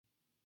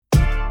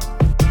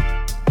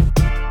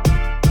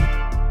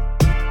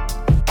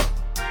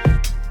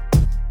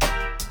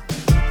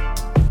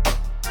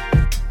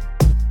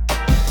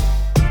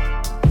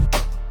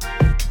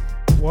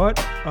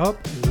up,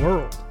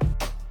 world?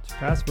 It's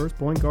past first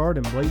point guard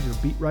and Blazer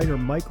beat writer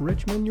Mike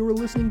Richman. You were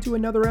listening to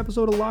another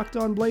episode of Locked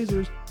On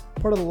Blazers,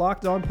 part of the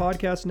Locked On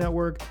Podcast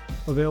Network,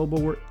 available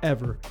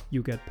wherever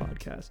you get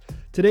podcasts.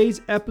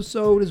 Today's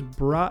episode is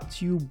brought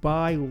to you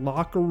by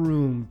Locker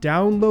Room.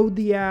 Download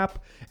the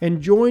app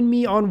and join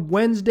me on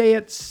Wednesday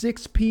at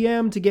 6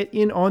 p.m. to get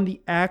in on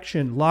the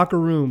action. Locker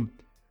Room,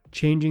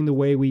 changing the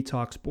way we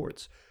talk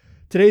sports.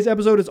 Today's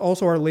episode is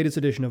also our latest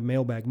edition of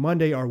Mailbag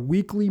Monday, our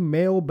weekly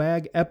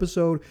mailbag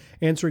episode,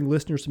 answering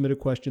listener-submitted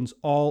questions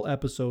all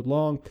episode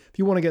long. If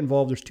you want to get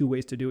involved, there's two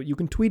ways to do it. You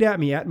can tweet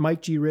at me, at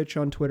Mike G. Rich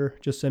on Twitter.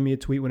 Just send me a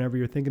tweet whenever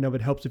you're thinking of it.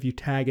 It helps if you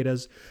tag it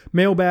as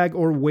mailbag,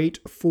 or wait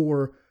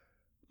for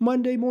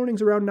Monday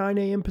mornings around 9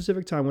 a.m.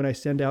 Pacific time when I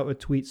send out a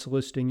tweet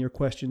soliciting your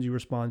questions. You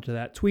respond to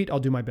that tweet.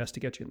 I'll do my best to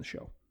get you in the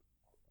show.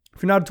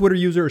 If you're not a Twitter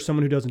user or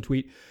someone who doesn't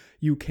tweet,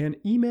 you can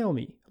email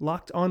me.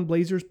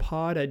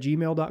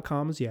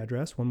 LockedOnBlazersPod@gmail.com is the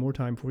address. One more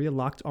time for you.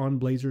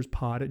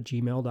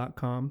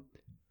 LockedOnBlazersPod@gmail.com.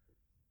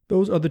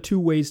 Those are the two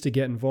ways to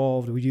get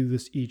involved. We do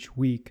this each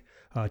week.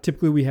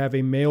 Typically, we have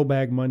a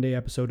Mailbag Monday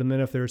episode, and then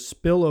if there's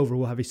spillover,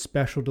 we'll have a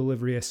special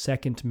delivery, a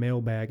second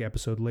Mailbag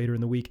episode later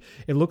in the week.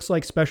 It looks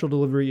like special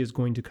delivery is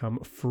going to come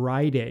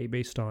Friday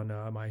based on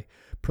my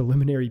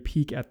preliminary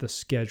peek at the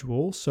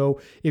schedule. So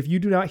if you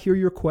do not hear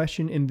your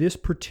question in this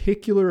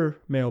particular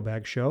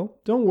Mailbag show,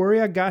 don't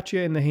worry, I got you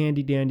in the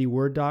handy-dandy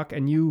Word doc,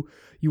 and you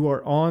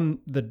are on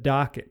the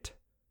docket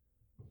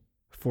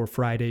for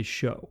Friday's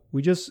show.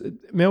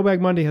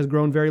 Mailbag Monday has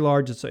grown very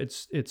large.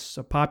 It's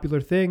a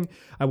popular thing.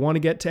 I want to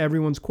get to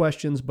everyone's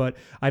questions, but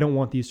I don't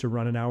want these to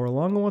run an hour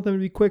long. I want them to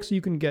be quick so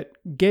you can get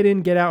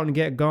in, get out, and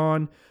get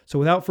gone. So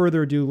without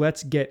further ado,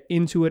 let's get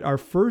into it. Our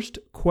first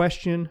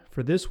question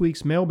for this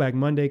week's Mailbag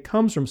Monday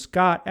comes from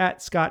Scott at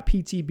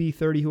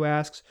ScottPTB30, who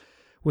asks,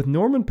 with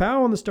Norman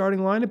Powell in the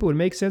starting lineup, it would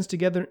make sense to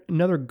get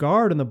another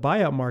guard in the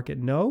buyout market,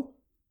 no?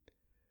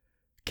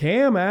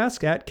 Cam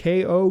asks, at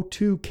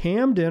KO2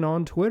 Camden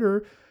on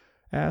Twitter,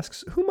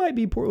 asks, who might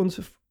be Portland's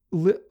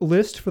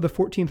list for the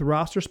 14th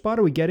roster spot?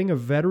 Are we getting a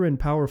veteran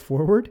power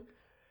forward?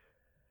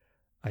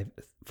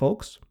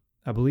 Folks,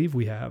 I believe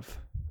we have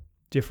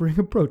differing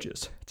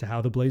approaches to how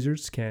the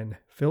Blazers can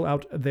fill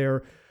out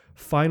their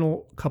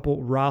final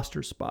couple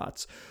roster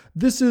spots.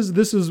 This is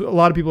a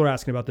lot of people are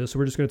asking about this, so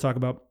we're just going to talk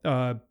about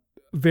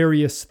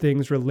various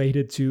things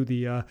related to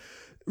the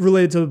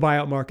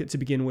buyout market to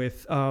begin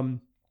with.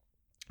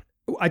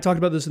 I talked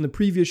about this in the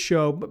previous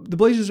show, but the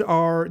Blazers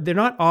they're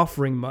not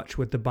offering much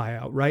with the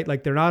buyout, right?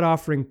 Like they're not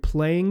offering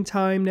playing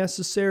time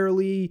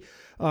necessarily,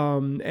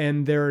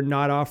 and they're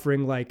not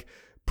offering like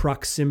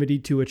proximity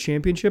to a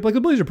championship. Like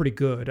the Blazers are pretty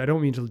good. I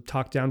don't mean to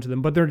talk down to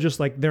them, but they're just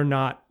like, they're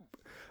not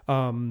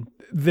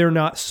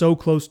so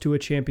close to a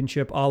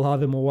championship a la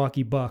the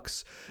Milwaukee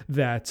Bucks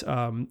that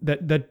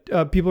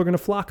people are going to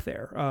flock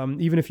there.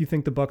 Even if you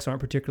think the Bucks aren't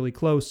particularly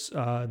close,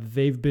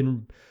 they've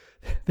been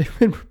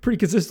pretty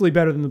consistently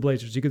better than the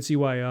Blazers. You can see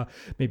why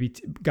maybe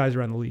guys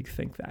around the league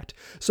think that.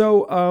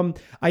 So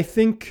I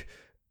think,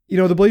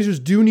 the Blazers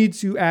do need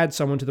to add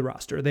someone to the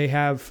roster. They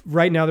have,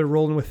 right now they're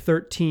rolling with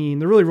 13.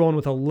 They're really rolling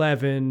with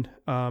 11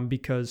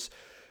 because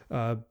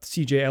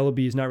CJ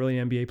Ellaby is not really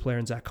an NBA player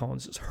and Zach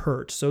Collins is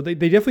hurt. So they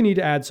definitely need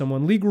to add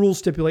someone. League rules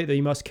stipulate that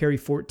you must carry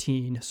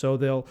 14. So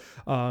they'll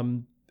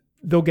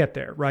get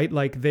there, right?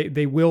 Like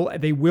they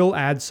will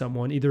add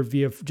someone either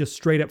via just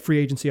straight up free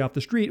agency off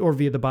the street or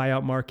via the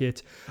buyout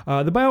market.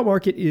 The buyout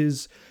market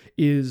is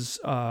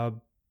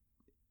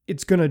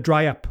it's going to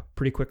dry up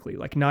pretty quickly.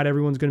 Like not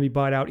everyone's going to be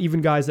bought out.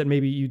 Even guys that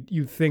maybe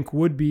you think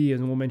would be,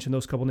 and we'll mention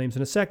those couple names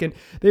in a second,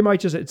 they might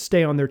just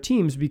stay on their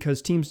teams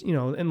because teams,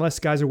 unless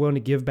guys are willing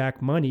to give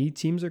back money,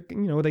 teams are,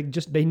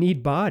 they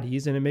need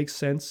bodies, and it makes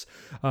sense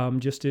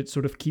just to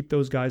sort of keep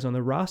those guys on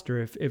the roster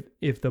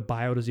if the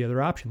buyout is the other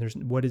option. There's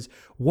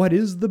what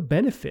is the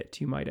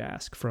benefit, you might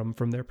ask,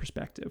 from their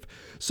perspective.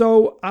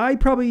 So I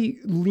probably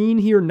lean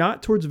here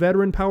not towards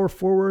veteran power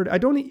forward. I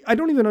don't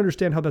even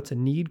understand how that's a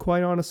need,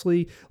 quite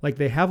honestly. Like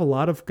they have a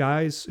lot of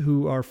guys who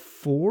are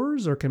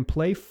fours or can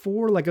play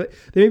four. Like they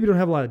maybe don't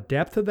have a lot of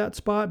depth at that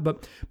spot,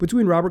 but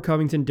between Robert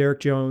Covington, Derek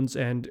Jones,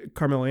 and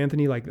Carmelo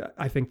Anthony, like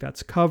I think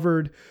that's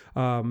covered.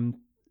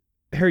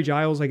 Harry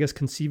Giles, I guess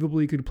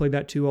conceivably could play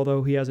that too,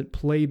 although he hasn't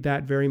played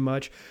that very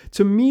much.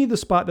 To me, the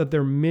spot that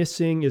they're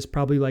missing is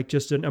probably like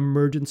just an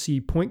emergency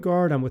point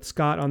guard. I'm with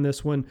Scott on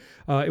this one.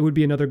 It would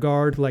be another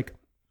guard, like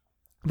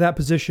that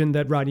position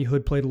that Rodney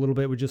Hood played a little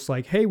bit, was just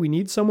like, hey, we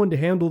need someone to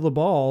handle the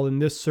ball in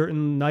this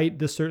certain night,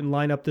 this certain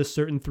lineup, this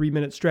certain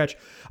 3-minute stretch.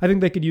 I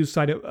think they could use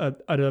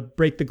a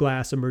break the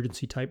glass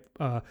emergency type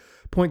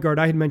point guard.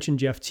 I had mentioned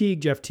Jeff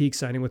Teague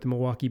signing with the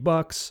Milwaukee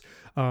Bucks.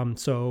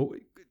 So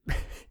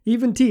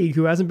Even Teague,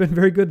 who hasn't been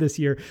very good this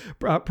year,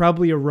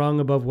 probably a rung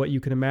above what you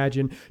can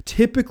imagine.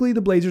 Typically,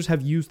 the Blazers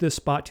have used this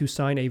spot to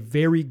sign a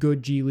very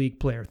good G League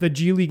player, the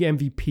G League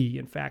MVP.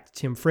 In fact,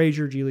 Tim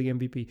Frazier, G League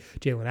MVP,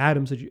 Jalen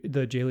Adams,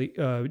 the G League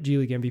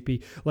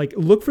MVP. Like,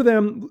 look for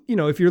them.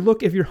 If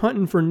you're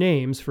hunting for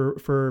names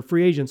for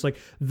free agents, like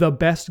the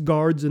best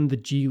guards in the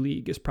G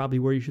League is probably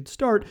where you should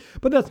start.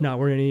 But that's not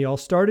where any of y'all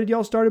started.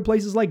 Y'all started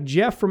places like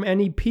Jeff from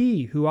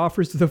NEP, who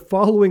offers the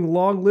following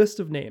long list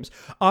of names: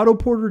 Otto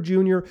Porter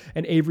Jr.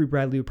 and Avery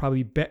Bradley would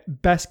probably be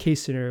best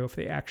case scenario if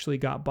they actually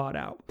got bought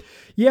out.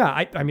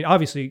 Yeah, I mean,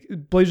 obviously,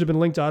 Blazers have been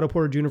linked to Otto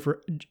Porter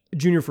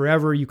Jr.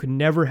 forever. You can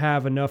never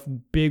have enough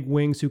big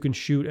wings who can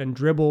shoot and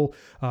dribble.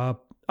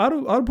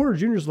 Otto Porter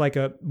Jr.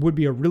 would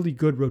be a really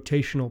good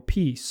rotational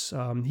piece.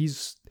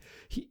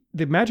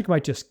 The Magic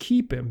might just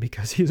keep him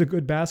because he's a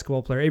good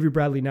basketball player. Avery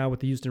Bradley now with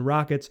the Houston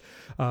Rockets.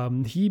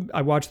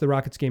 I watched the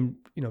Rockets game,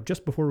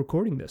 just before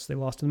recording this. They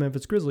lost to the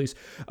Memphis Grizzlies.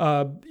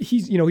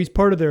 He's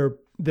part of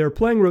their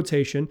playing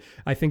rotation.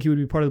 I think he would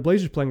be part of the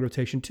Blazers playing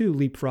rotation too,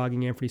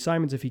 leapfrogging Anthony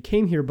Simons if he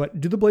came here. But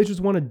do the Blazers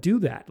want to do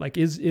that? Like,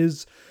 is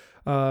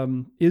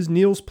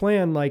Neil's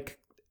plan like,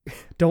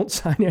 don't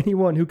sign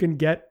anyone who can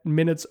get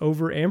minutes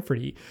over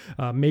Anthony?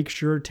 Make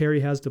sure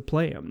Terry has to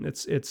play him.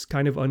 It's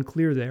kind of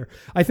unclear there.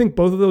 I think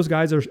both of those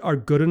guys are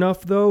good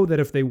enough, though, that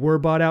if they were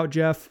bought out,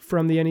 Jeff,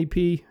 from the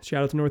NEP,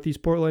 shout out to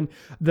Northeast Portland,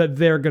 that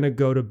they're going to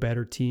go to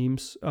better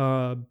teams.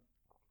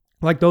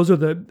 Those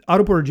are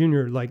Otto Porter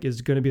Jr.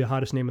 is going to be the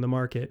hottest name in the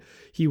market.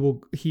 He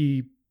will he'll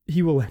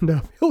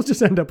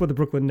just end up with the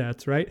Brooklyn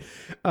Nets, right?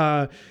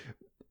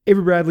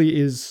 Avery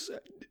Bradley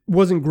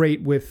wasn't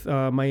great with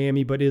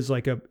Miami, but is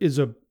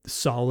a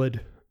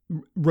solid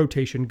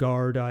rotation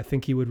guard. I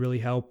think he would really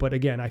help. But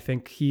again, I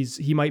think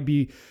he might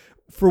be,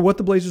 for what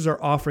the Blazers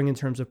are offering in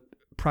terms of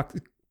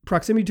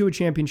proximity to a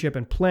championship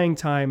and playing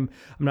time,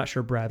 I'm not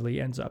sure Bradley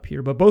ends up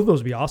here. But both of those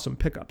would be awesome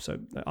pickups. So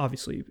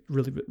obviously,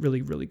 really,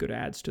 really, really good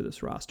adds to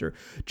this roster.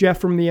 Jeff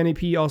from the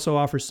NEP also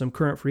offers some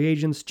current free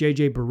agents.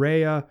 JJ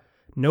Barea,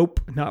 nope,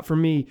 not for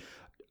me.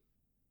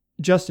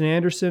 Justin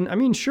Anderson, I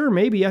mean, sure,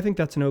 maybe. I think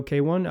that's an okay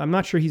one. I'm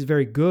not sure he's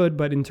very good,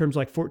 but in terms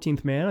of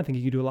 14th man, I think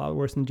he could do a lot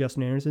worse than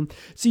Justin Anderson.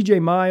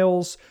 CJ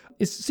Miles,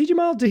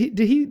 did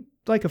he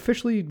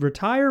officially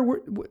retire,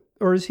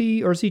 or is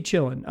he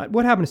chilling?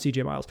 What happened to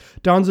CJ Miles?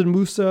 Donson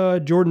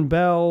Musa, Jordan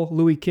Bell,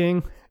 Louis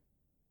King.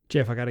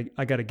 Jeff,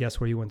 I gotta guess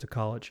where you went to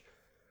college.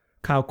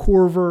 Kyle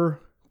Korver,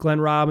 Glenn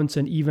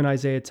Robinson, even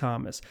Isaiah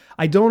Thomas.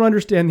 I don't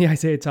understand the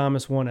Isaiah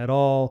Thomas one at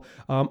all.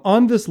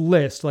 On this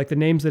list, the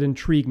names that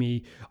intrigue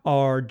me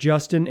are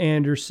Justin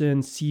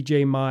Anderson,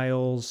 CJ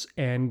Miles,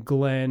 and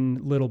Glenn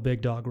Little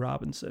Big Dog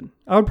Robinson.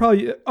 I would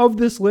probably, of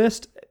this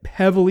list,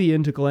 heavily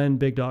into Glenn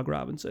Big Dog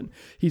Robinson.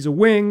 He's a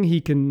wing.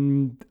 He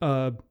can,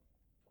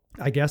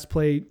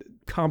 play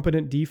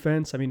competent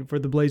defense. I mean, for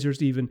the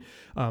Blazers, even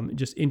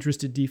just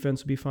interested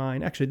defense would be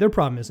fine. Actually, their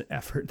problem isn't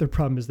effort. Their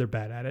problem is they're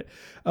bad at it.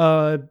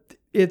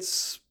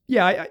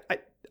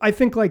 I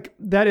think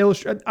that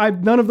illustrates.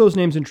 None of those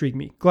names intrigue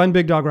me. Glenn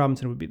Big Dog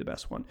Robinson would be the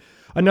best one.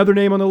 Another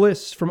name on the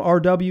list from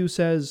RW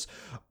says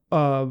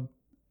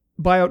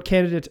buyout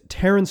candidate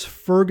Terrence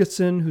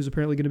Ferguson, who's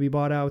apparently going to be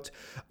bought out.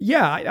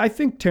 Yeah, I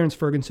think Terrence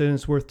Ferguson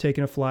is worth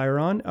taking a flyer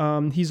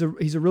on. He's a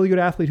really good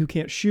athlete who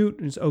can't shoot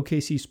and is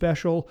OKC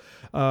special.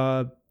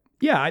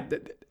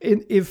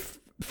 If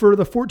for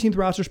the 14th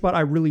roster spot,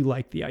 I really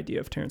like the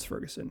idea of Terrence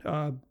Ferguson.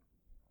 A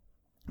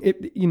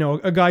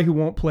guy who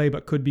won't play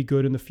but could be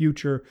good in the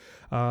future.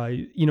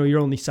 You're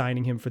only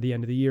signing him for the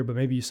end of the year, but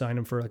maybe you sign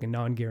him for a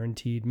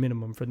non-guaranteed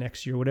minimum for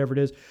next year, whatever it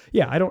is.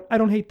 Yeah, I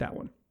don't hate that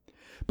one.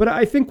 But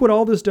I think what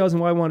all this does,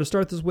 and why I want to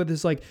start this with,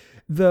 is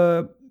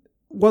the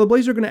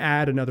Blazers are going to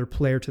add another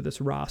player to this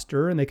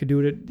roster, and they could do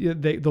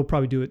it. They'll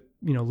probably do it,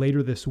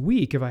 later this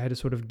week if I had to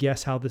sort of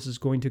guess how this is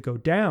going to go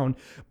down.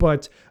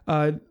 But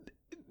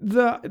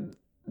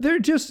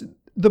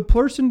the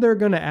person they're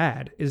going to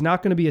add is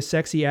not going to be a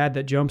sexy ad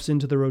that jumps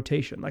into the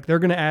rotation. They're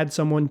going to add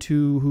someone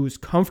who's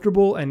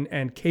comfortable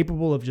and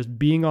capable of just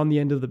being on the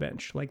end of the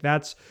bench.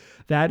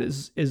 That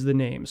is the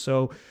name.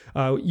 So,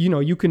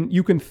 you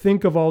can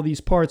think of all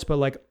these parts,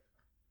 but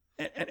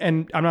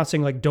and I'm not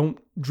saying don't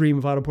dream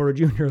of Otto Porter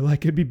Jr.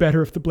 It'd be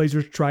better if the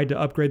Blazers tried to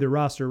upgrade their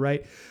roster,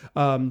 right?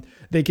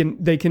 They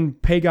can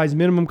pay guys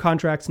minimum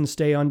contracts and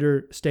stay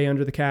under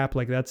the cap.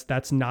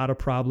 That's not a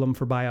problem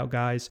for buyout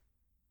guys.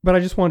 But I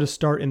just wanted to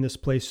start in this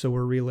place so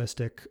we're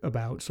realistic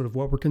about sort of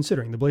what we're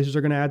considering. The Blazers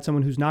are going to add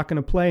someone who's not going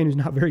to play and who's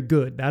not very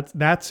good.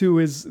 That's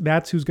who's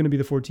going to be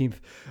the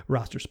 14th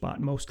roster spot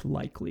most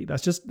likely.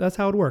 That's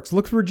how it works.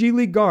 Look for G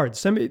League guards.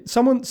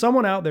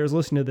 Someone out there is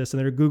listening to this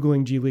and they're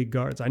Googling G League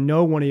guards. I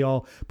know one of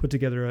y'all put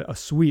together a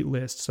sweet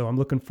list, so I'm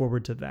looking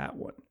forward to that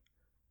one.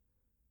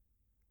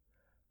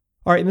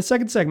 All right, in the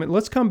second segment,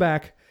 let's come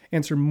back,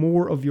 answer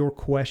more of your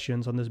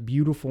questions on this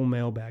beautiful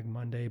Mailbag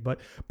Monday. But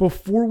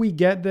before we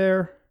get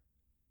there,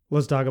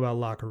 let's talk about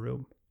Locker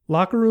Room.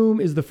 Locker Room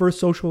is the first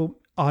social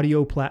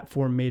audio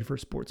platform made for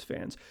sports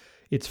fans.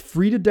 It's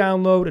free to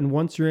download, and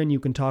once you're in,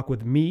 you can talk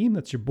with me,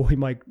 that's your boy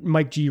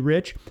Mike G.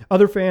 Rich,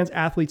 other fans,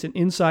 athletes, and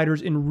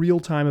insiders in real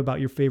time about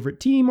your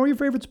favorite team or your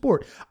favorite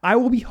sport. I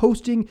will be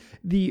hosting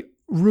the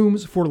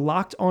rooms for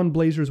Locked On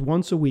Blazers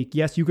once a week.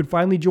 Yes, you can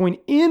finally join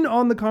in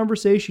on the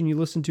conversation you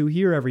listen to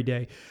here every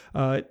day.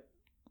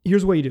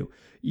 Here's what you do.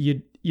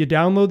 You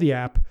download the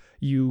app.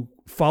 You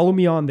follow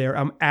me on there.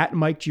 I'm at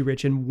Mike G.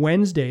 Rich, and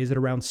Wednesdays at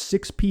around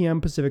 6 p.m.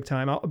 Pacific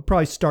time. I'll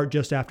probably start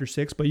just after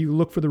 6, but you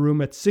look for the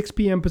room at 6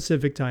 p.m.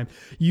 Pacific time.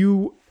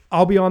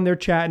 I'll be on there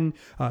chatting,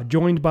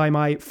 joined by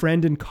my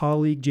friend and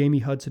colleague, Jamie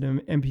Hudson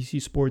of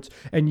NPC Sports,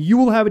 and you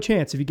will have a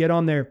chance, if you get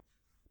on there,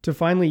 to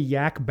finally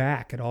yak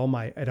back at all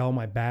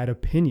my bad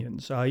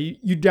opinions.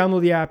 You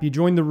download the app, you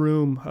join the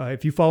room.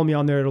 If you follow me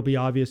on there, it'll be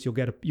obvious. You'll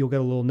get a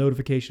little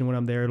notification when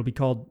I'm there. It'll be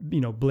called,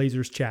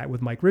 Blazers Chat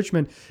with Mike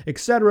Richmond,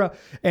 etc.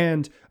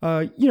 And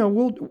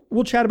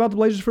we'll chat about the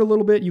Blazers for a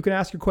little bit. You can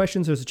ask your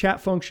questions. There's a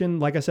chat function.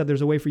 Like I said, there's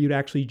a way for you to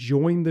actually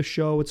join the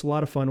show. It's a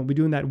lot of fun. We'll be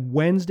doing that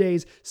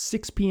Wednesdays,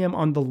 6 p.m.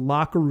 on the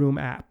Locker Room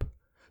app.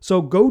 So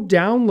go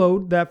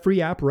download that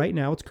free app right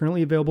now. It's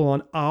currently available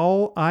on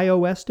all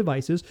iOS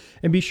devices.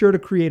 And be sure to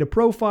create a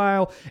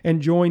profile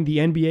and join the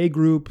NBA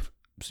group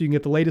so you can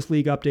get the latest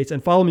league updates.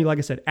 And follow me, like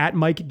I said, at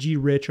Mike G.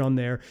 Rich on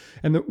there.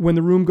 And when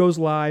the room goes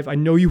live, I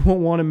know you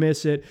won't want to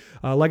miss it.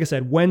 Like I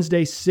said,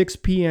 Wednesday, 6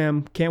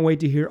 p.m. Can't wait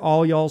to hear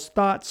all y'all's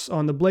thoughts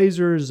on the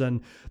Blazers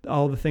and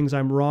all the things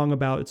I'm wrong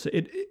about.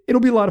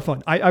 It'll be a lot of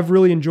fun. I've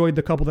really enjoyed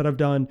the couple that I've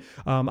done.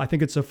 I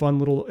think it's a fun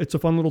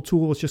little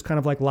tool. It's just kind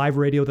of like live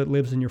radio that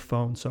lives in your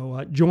phone.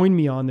 So join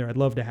me on there. I'd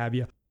love to have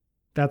you.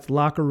 That's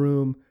Locker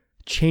Room,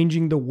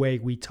 changing the way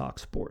we talk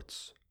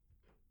sports.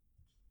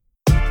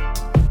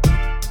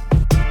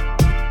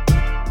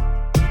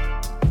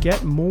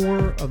 Get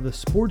more of the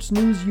sports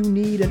news you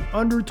need in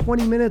under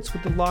 20 minutes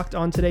with the Locked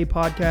On Today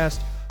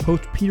podcast.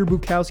 Host Peter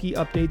Bukowski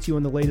updates you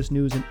on the latest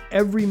news in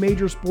every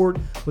major sport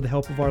with the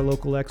help of our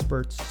local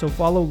experts. So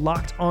follow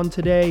Locked On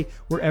Today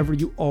wherever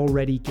you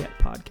already get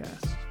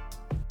podcasts.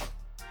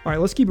 All right,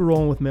 let's keep it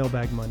rolling with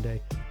Mailbag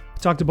Monday.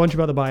 Talked a bunch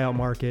about the buyout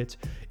market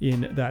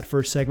in that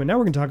first segment. Now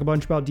we're going to talk a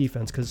bunch about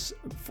defense because,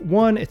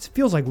 one, it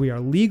feels like we are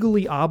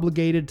legally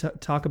obligated to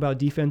talk about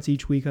defense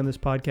each week on this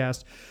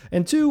podcast.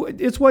 And two,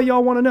 it's what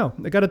y'all want to know.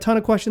 I got a ton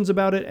of questions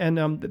about it,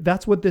 and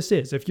that's what this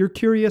is. If you're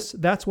curious,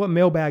 that's what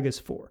Mailbag is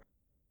for.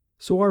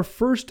 So our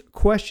first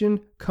question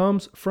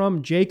comes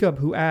from Jacob,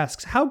 who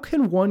asks, how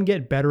can one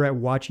get better at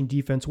watching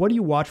defense? What do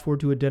you watch for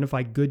to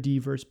identify good D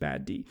versus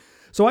bad D?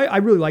 So I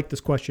really like this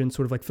question,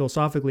 sort of like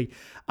philosophically.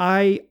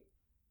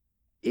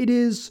 It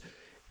is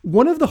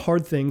one of the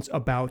hard things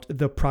about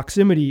the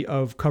proximity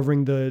of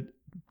covering the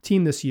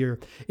team this year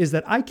is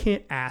that I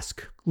can't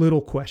ask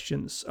little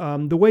questions.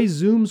 The way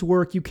Zooms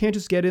work, you can't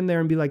just get in there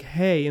and be like,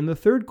 hey, in the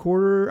third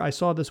quarter, I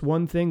saw this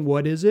one thing.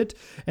 What is it?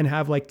 And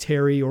have like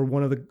Terry or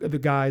one of the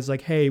guys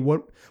like, hey,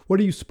 what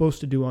are you supposed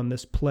to do on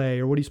this play?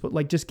 Or what are you supposed,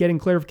 like, just getting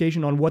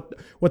clarification on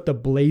what the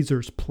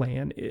Blazers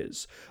plan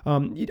is.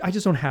 I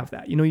just don't have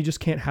that. You just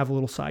can't have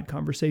little side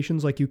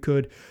conversations like you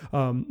could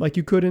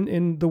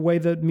in the way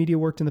that media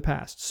worked in the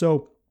past.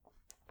 So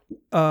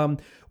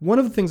one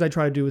of the things I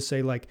try to do is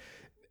say, like,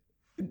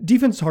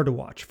 defense is hard to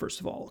watch, first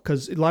of all,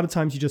 because a lot of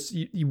times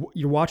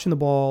you're watching the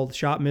ball, the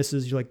shot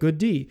misses, you're like, good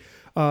D.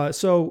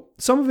 So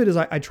some of it is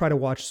I try to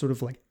watch sort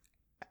of like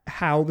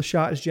how the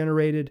shot is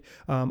generated.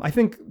 I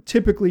think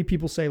typically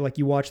people say like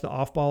you watch the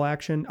off-ball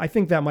action. I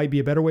think that might be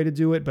a better way to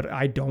do it, but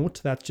I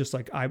don't. That's just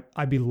like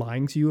I'd be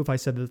lying to you if I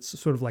said that's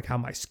sort of like how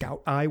my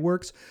scout eye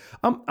works.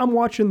 I'm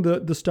watching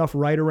the stuff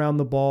right around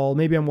the ball.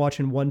 Maybe I'm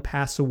watching one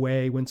pass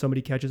away when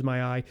somebody catches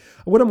my eye.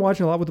 What I'm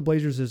watching a lot with the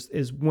Blazers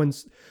is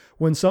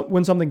when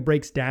something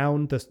breaks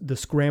down, the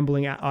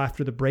scrambling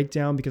after the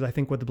breakdown, because I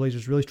think what the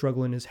Blazers really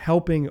struggle in is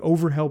helping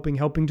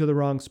to the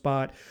wrong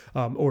spot,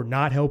 or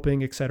not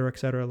helping, et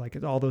cetera,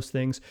 like all those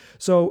things.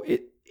 So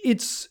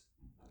it's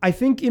I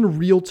think in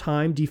real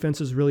time, defense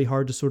is really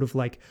hard to sort of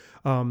like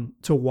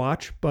to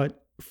watch.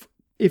 But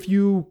if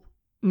you,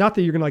 not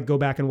that you're gonna like go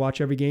back and watch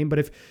every game, but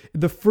if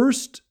the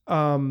first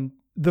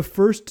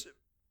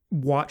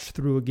watch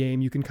through a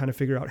game, you can kind of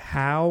figure out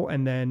how,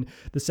 and then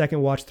the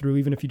second watch through,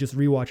 even if you just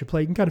rewatch a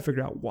play, you can kind of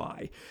figure out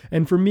why.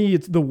 And for me,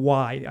 it's the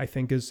why, I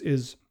think,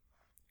 is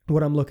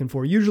what I'm looking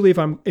for. Usually if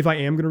I am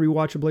going to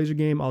rewatch a Blazer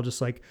game, I'll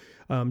just like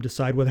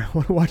decide whether I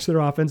want to watch their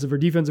offensive or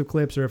defensive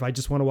clips, or if I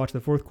just want to watch the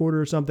fourth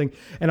quarter or something,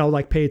 and I'll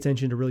like pay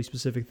attention to really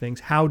specific things.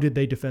 How did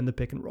they defend the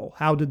pick and roll?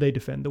 How did they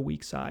defend the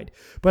weak side?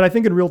 But I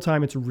think in real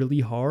time, it's really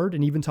hard.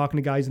 And even talking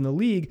to guys in the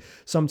league,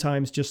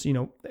 sometimes just,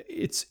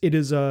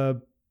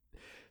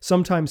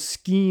 sometimes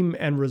scheme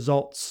and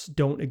results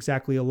don't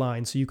exactly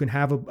align. So you can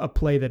have a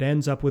play that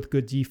ends up with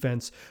good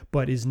defense,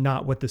 but is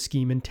not what the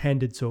scheme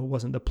intended, so it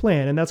wasn't the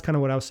plan. And that's kind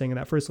of what I was saying in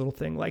that first little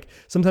thing. Like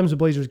sometimes the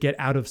Blazers get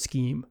out of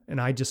scheme,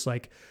 and I just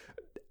like,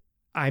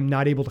 I'm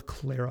not able to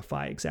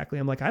clarify exactly.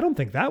 I'm like, I don't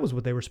think that was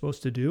what they were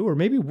supposed to do, or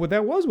maybe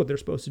that was what they're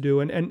supposed to do.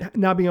 And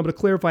not being able to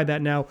clarify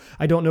that now,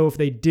 I don't know if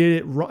they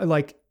did it wrong.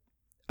 Like,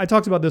 I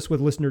talked about this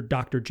with listener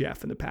Dr.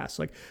 Jeff in the past.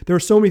 Like, there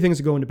are so many things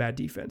that go into bad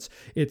defense.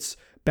 It's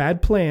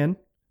bad plan,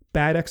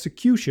 bad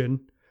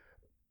execution,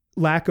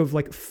 lack of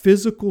like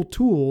physical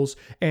tools,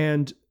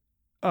 and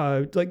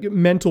like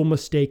mental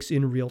mistakes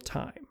in real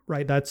time,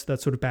 right? That's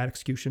sort of bad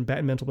execution,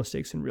 bad mental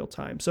mistakes in real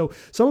time. So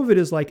some of it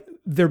is like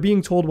they're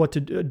being told what to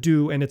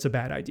do and it's a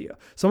bad idea.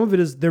 Some of it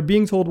is they're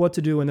being told what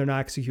to do and they're not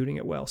executing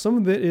it well. Some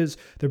of it is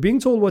they're being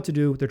told what to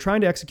do, they're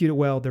trying to execute it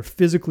well, they're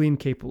physically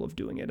incapable of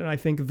doing it. And I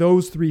think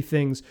those three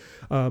things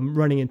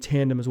running in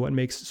tandem is what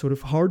makes it sort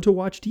of hard to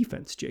watch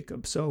defense,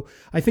 Jacob. So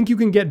I think you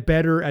can get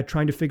better at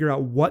trying to figure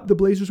out what the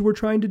Blazers were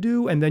trying to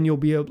do, and then you'll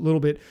be a little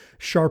bit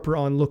sharper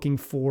on looking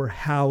for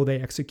how they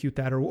execute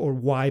that or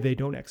why they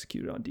don't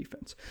execute it on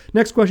defense.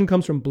 Next question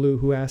comes from Blue,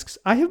 who asks,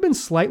 I have been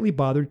slightly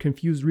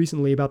confused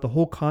recently about the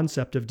whole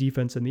concept of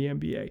defense in the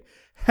NBA.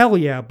 Hell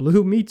yeah,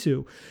 Blue, me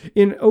too.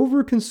 In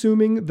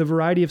over-consuming the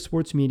variety of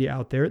sports media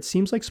out there, it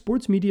seems like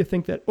sports media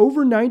think that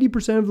over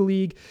 90% of the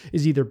league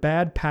is either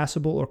bad,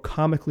 passable, or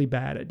comically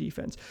bad at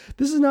defense.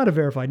 This is not a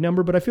verified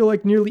number, but I feel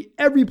like nearly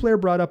every player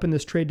brought up in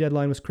this trade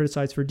deadline was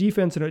criticized for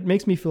defense, and it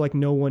makes me feel like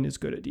no one is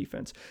good at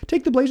defense.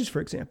 Take the Blazers,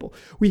 for example.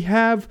 We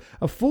have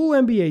a full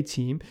NBA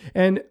team,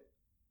 and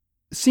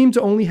seem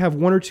to only have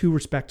one or two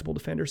respectable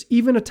defenders.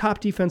 Even a top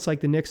defense like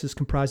the Knicks is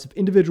comprised of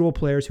individual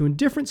players who in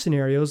different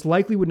scenarios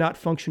likely would not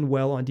function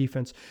well on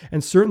defense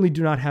and certainly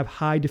do not have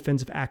high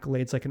defensive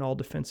accolades like an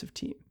all-defensive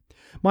team.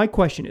 My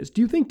question is, do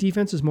you think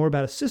defense is more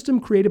about a system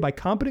created by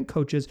competent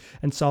coaches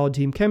and solid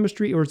team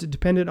chemistry, or is it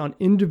dependent on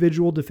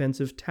individual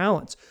defensive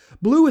talents?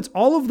 Blue, it's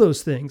all of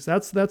those things.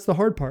 That's the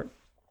hard part.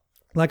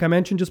 Like I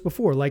mentioned just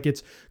before, like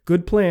it's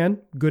good plan,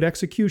 good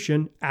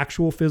execution,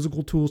 actual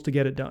physical tools to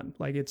get it done.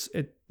 Like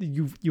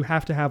you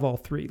have to have all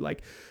three,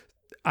 like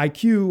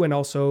IQ and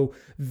also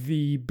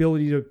the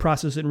ability to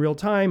process it in real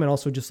time, and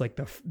also just like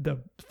the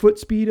foot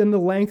speed and the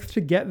length to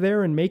get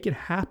there and make it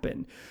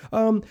happen.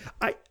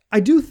 I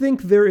do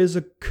think there is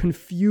a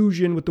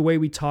confusion with the way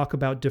we talk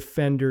about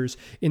defenders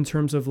in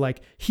terms of like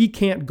he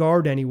can't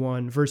guard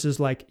anyone versus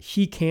like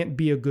he can't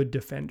be a good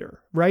defender,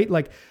 right?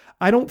 Like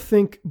I don't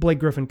think Blake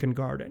Griffin can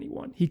guard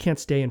anyone. He can't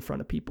stay in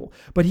front of people,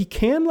 but he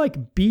can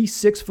like be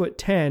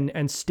 6'10"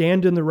 and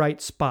stand in the right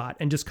spot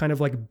and just kind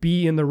of like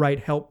be in the right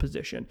help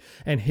position.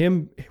 And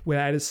him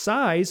at his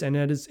size and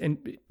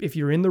if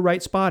you're in the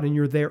right spot and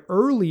you're there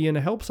early in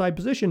a help side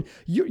position,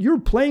 you're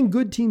playing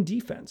good team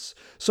defense.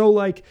 So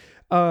like,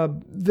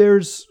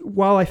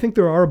 while I think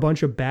there are a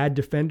bunch of bad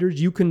defenders,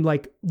 you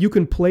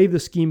can play the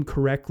scheme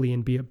correctly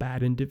and be a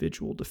bad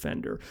individual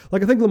defender.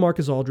 Like I think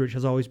LaMarcus Aldridge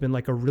has always been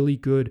like a really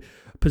good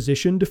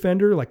position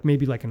defender, like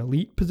maybe like an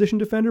elite position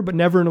defender, but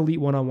never an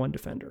elite one-on-one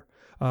defender.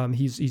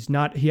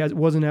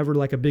 Wasn't ever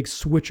like a big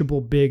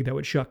switchable big that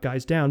would shut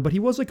guys down, but he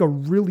was like a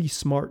really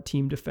smart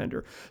team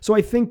defender. So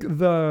I think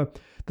the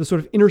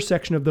sort of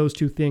intersection of those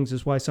two things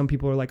is why some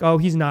people are like, oh,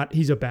 he's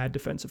a bad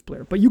defensive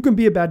player. But you can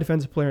be a bad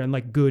defensive player and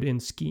like good in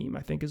scheme,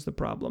 I think is the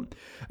problem.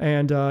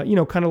 And,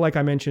 kind of like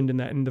I mentioned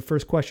in the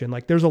first question,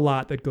 like there's a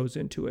lot that goes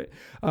into it.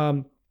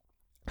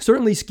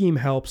 Certainly scheme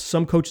helps.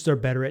 Some coaches are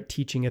better at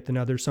teaching it than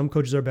others. Some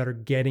coaches are better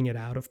getting it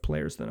out of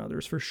players than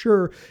others. For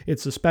sure,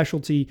 it's a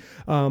specialty,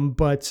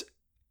 but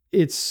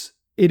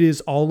it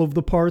is all of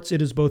the parts.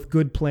 It is both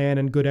good plan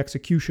and good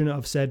execution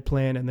of said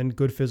plan, and then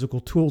good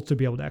physical tools to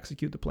be able to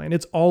execute the plan.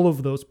 It's all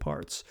of those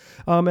parts.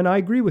 And I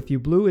agree with you,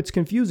 Blue. It's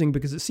confusing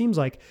because it seems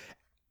like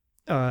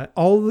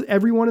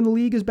everyone in the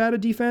league is bad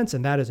at defense,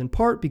 and that is in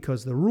part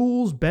because the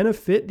rules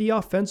benefit the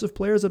offensive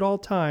players at all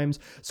times.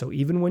 So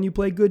even when you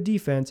play good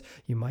defense,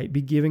 you might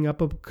be giving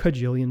up a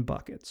cajillion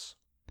buckets.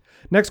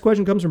 Next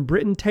question comes from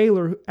Britton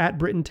Taylor, at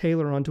Britton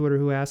Taylor on Twitter,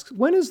 who asks,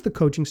 when is the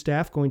coaching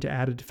staff going to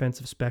add a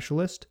defensive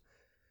specialist?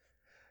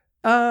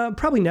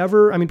 Probably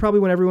never. I mean,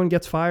 probably when everyone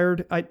gets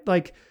fired. I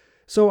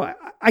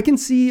can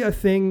see a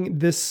thing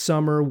this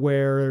summer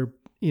where,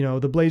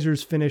 the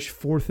Blazers finish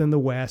fourth in the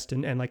West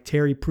and like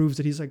Terry proves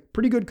that he's like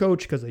pretty good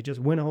coach because they just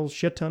win a whole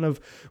shit ton of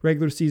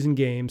regular season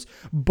games,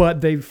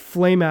 but they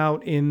flame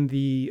out in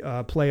the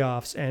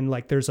playoffs and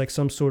like there's like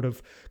some sort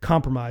of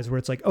compromise where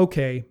it's like,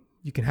 okay,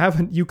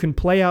 you can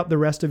play out the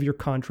rest of your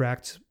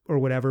contract or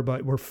whatever,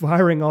 but we're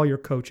firing all your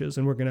coaches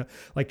and we're going to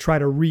like try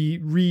to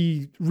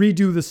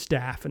redo the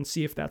staff and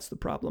see if that's the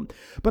problem.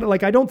 But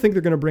like, I don't think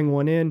they're going to bring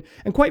one in.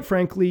 And quite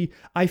frankly,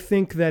 I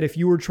think that if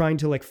you were trying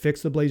to like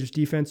fix the Blazers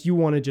defense, you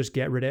want to just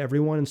get rid of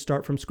everyone and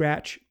start from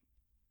scratch.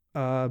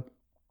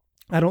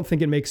 I don't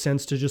think it makes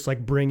sense to just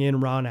like bring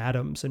in Ron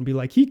Adams and be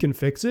like, he can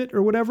fix it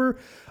or whatever.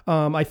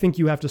 I think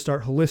you have to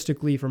start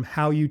holistically from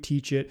how you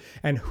teach it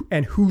and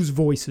whose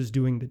voice is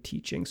doing the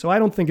teaching. So I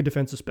don't think a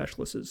defensive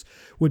specialist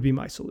would be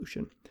my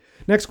solution.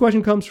 Next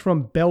question comes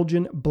from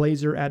Belgian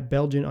Blazer at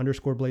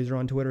Belgian_Blazer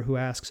on Twitter, who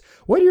asks,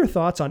 what are your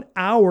thoughts on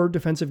our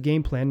defensive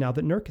game plan now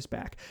that Nurk is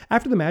back?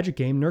 After the Magic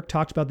game, Nurk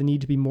talked about the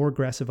need to be more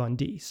aggressive on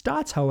D.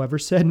 Stotts, however,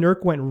 said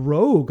Nurk went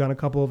rogue on a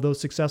couple of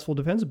those successful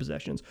defensive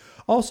possessions.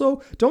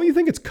 Also, don't you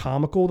think it's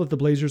comical that the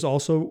Blazers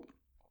also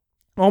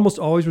almost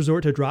always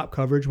resort to drop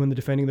coverage when they're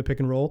defending the pick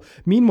and roll.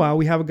 Meanwhile,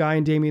 we have a guy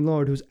in Damian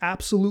Lillard who's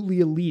absolutely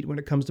elite when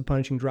it comes to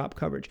punishing drop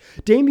coverage.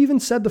 Dame even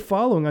said the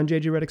following on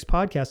JJ Redick's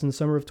podcast in the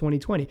summer of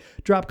 2020.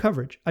 Drop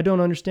coverage. I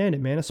don't understand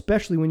it, man,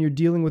 especially when you're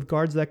dealing with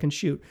guards that can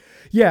shoot.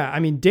 Yeah, I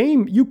mean,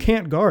 Dame, you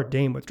can't guard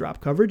Dame with drop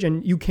coverage,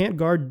 and you can't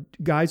guard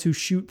guys who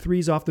shoot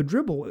threes off the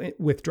dribble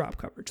with drop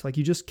coverage. Like,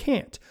 you just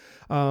can't.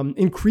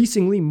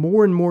 Increasingly,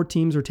 more and more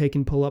teams are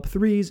taking pull-up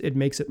threes. It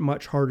makes it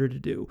much harder to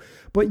do.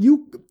 But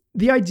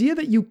the idea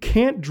that you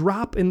can't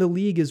drop in the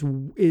league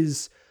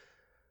is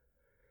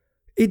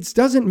it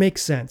doesn't make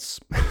sense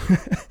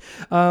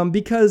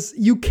because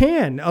you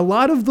can. A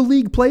lot of the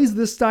league plays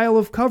this style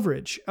of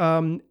coverage.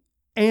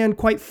 And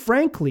quite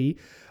frankly,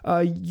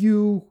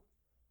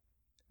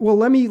 well,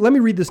 let me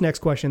read this next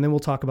question, then we'll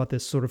talk about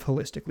this sort of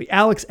holistically.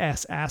 Alex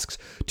S. asks,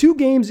 2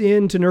 games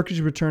into Nurkic's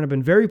return, I've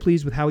been very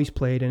pleased with how he's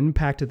played and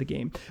impacted the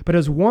game, but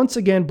has once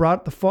again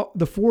brought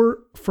the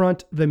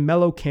forefront the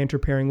Melo Kanter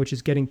pairing, which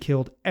is getting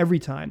killed every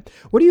time.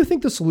 What do you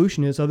think the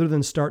solution is other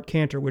than start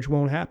Kanter, which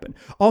won't happen?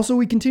 Also,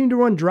 we continue to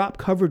run drop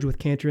coverage with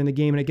Kanter in the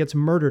game, and it gets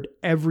murdered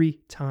every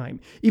time.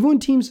 Even when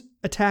teams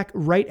attack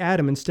right at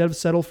him instead of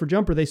settle for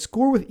jumper, they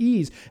score with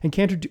ease, and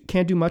Kanter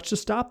can't do much to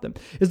stop them.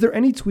 Is there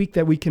any tweak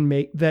that we can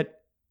make that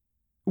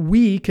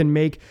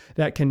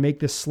can make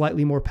this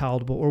slightly more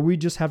palatable, or we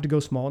just have to go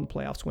small in the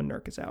playoffs when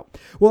Nurk is out?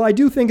 Well, I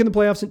do think in the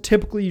playoffs,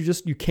 typically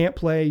you can't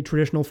play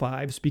traditional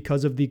 5s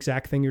because of the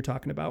exact thing you're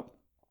talking about.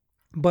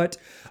 But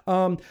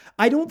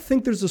I don't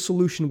think there's a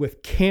solution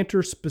with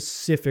Kanter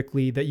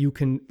specifically that you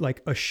can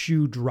like a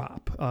shoe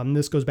drop.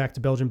 This goes back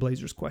to Belgian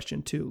Blazers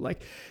question too.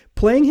 Like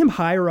playing him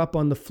higher up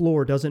on the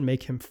floor doesn't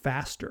make him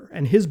faster.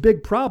 And his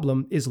big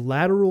problem is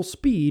lateral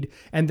speed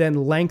and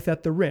then length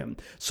at the rim.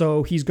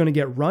 So he's going to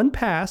get run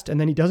past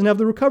and then he doesn't have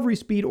the recovery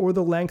speed or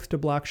the length to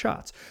block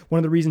shots. One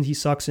of the reasons he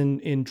sucks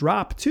in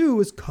drop too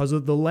is because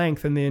of the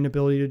length and the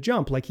inability to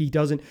jump. Like he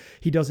doesn't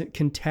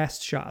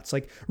contest shots.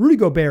 Like Rudy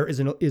Gobert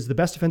is the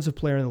best defensive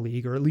player in the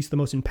league, or at least the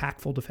most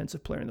impactful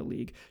defensive player in the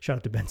league. Shout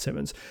out to Ben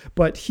Simmons.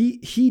 But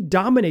he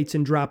dominates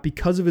in drop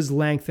because of his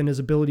length and his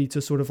ability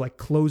to sort of like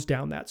close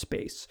down that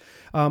space.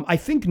 I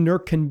think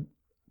Nurk can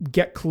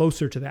get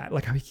closer to that.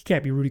 Like he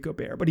can't be Rudy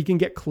Gobert, but he can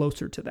get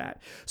closer to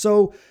that.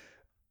 So,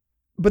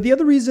 but the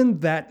other reason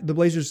that the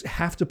Blazers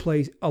have to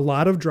play a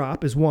lot of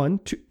drop is 1,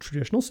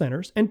 traditional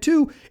centers, and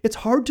 2, it's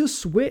hard to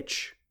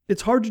switch.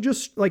 It's hard to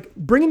just like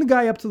bringing the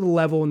guy up to the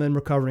level and then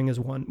recovering is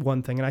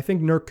one thing. And I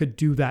think Nurk could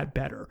do that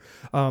better.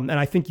 And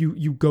I think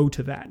you go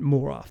to that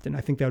more often. I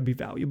think that would be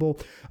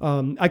valuable.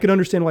 I could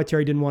understand why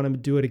Terry didn't want him to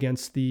do it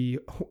against the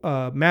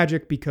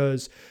Magic,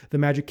 because the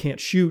Magic can't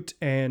shoot,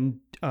 and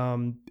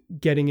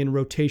getting in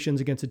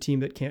rotations against a team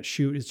that can't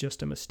shoot is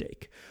just a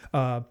mistake.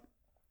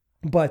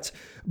 But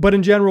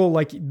in general,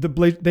 like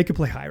they could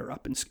play higher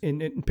up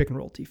in pick and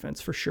roll defense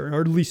for sure,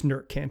 or at least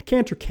Nurk can.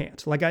 Kanter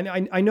can't. Like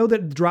I know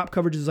that drop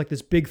coverage is like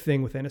this big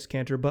thing with Enes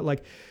Kanter, but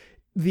like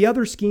the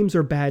other schemes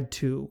are bad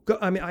too.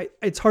 I mean,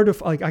 it's hard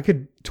to like. I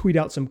could tweet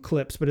out some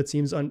clips, but it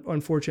seems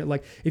unfortunate.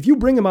 Like if you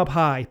bring him up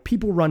high,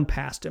 people run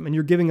past him, and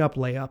you're giving up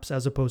layups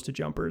as opposed to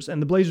jumpers. And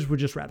the Blazers would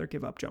just rather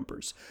give up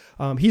jumpers.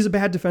 He's a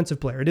bad defensive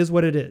player. It is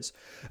what it is.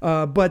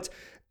 But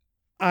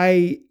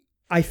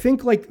I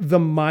think like the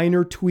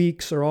minor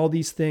tweaks or all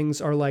these things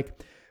are like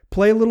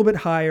play a little bit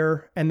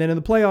higher, and then in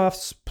the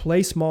playoffs,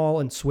 play small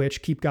and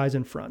switch, keep guys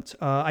in front.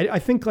 I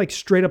think like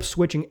straight up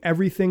switching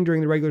everything during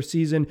the regular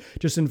season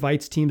just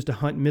invites teams to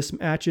hunt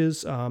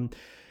mismatches.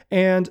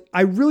 And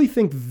I really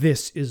think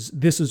this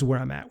is where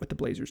I'm at with the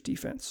Blazers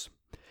defense.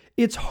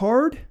 It's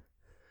hard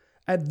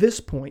at this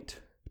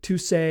point to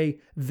say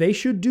they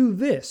should do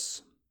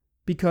this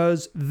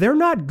because they're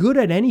not good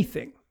at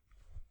anything.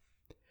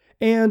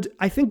 And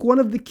I think one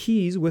of the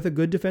keys with a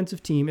good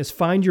defensive team is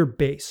find your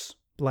base.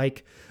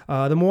 Like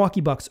the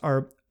Milwaukee Bucks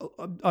are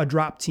a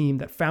drop team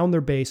that found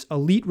their base,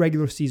 elite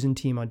regular season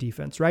team on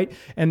defense, right?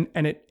 And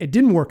it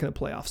didn't work in the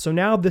playoffs. So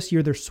now this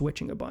year they're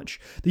switching a bunch.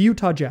 The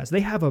Utah Jazz,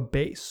 they have a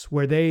base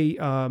where they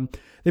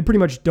pretty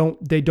much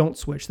don't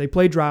switch. They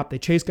play drop, they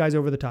chase guys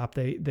over the top.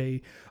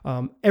 They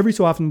every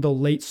so often they'll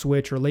late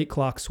switch or late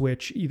clock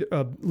switch. Either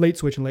late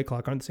switch and late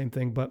clock aren't the same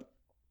thing, but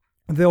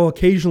they'll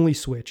occasionally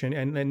switch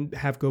and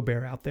have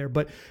Gobert out there,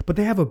 but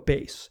they have a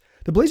base.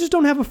 The Blazers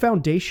don't have a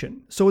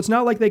foundation, so it's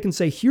not like they can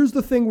say, here's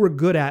the thing we're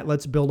good at,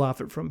 let's build off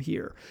it from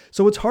here.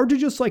 So it's hard to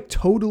just like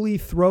totally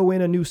throw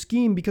in a new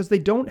scheme because they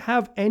don't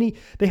have any,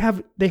 they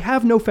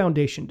have no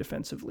foundation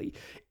defensively.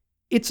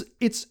 It's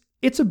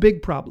a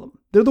big problem.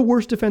 They're the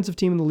worst defensive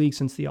team in the league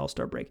since the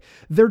All-Star break.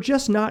 They're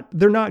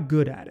not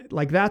good at it.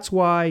 Like that's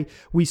why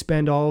we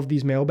spend all of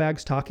these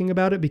mailbags talking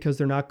about it, because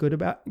they're not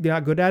good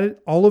at it.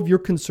 All of your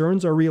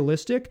concerns are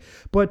realistic,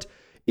 but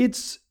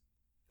it's,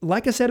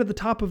 like I said at the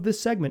top of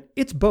this segment,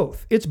 it's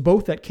both. It's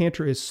both that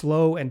Kanter is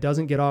slow and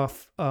doesn't get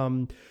off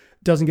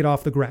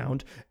the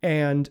ground,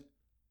 and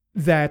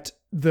that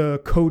the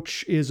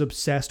coach is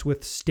obsessed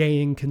with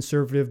staying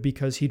conservative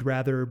because he'd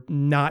rather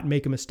not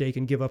make a mistake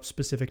and give up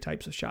specific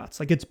types of shots.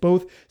 Like, it's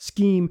both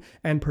scheme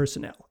and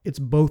personnel. It's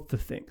both the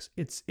things.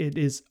 It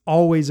is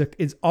always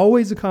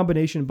a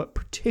combination, but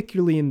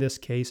particularly in this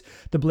case,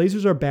 the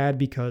Blazers are bad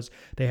because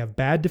they have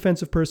bad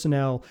defensive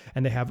personnel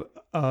and they have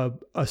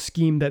a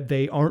scheme that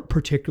they aren't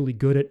particularly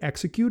good at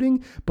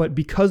executing. But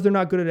because they're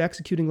not good at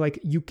executing,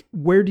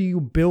 where do you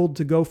build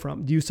to go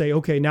from? Do you say,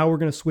 okay, now we're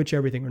going to switch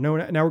everything, or no,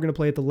 now we're going to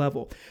play at the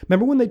level?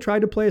 Remember when they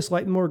tried to play a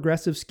slightly more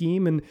aggressive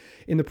scheme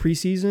in the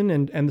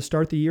preseason and the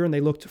start of the year, and they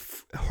looked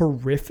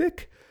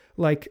horrific?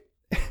 Like,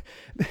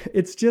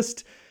 it's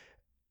just,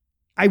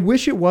 I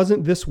wish it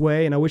wasn't this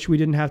way, and I wish we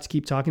didn't have to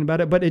keep talking about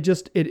it, but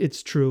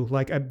it's true.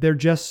 Like,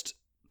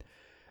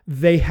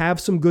 they have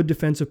some good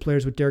defensive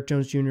players with Derrick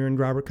Jones Jr. and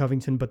Robert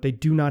Covington, but they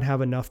do not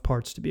have enough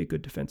parts to be a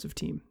good defensive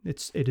team.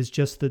 It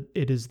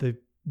is the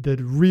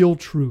real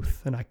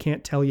truth, and I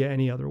can't tell you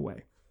any other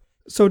way.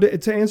 So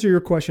to answer your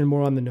question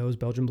more on the nose,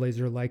 Belgian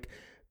Blazer, like,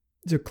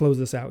 to close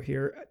this out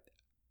here,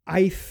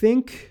 I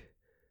think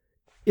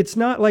it's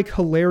not like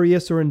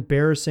hilarious or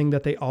embarrassing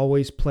that they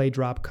always play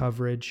drop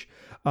coverage.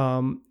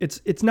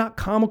 It's not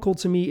comical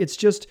to me. It's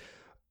just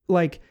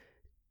like,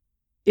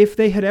 if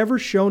they had ever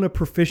shown a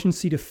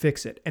proficiency to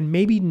fix it, and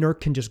maybe Nurk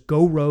can just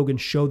go rogue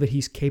and show that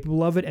he's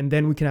capable of it, and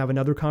then we can have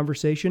another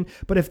conversation.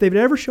 But if they've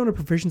ever shown a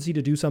proficiency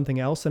to do something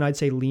else, then I'd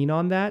say lean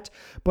on that.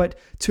 But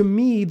to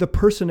me, the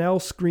personnel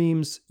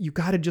screams, you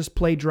got to just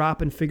play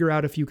drop and figure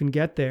out if you can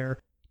get there,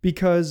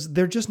 because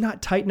they're just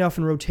not tight enough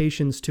in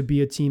rotations to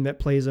be a team that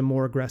plays a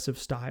more aggressive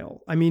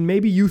style. I mean,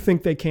 maybe you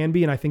think they can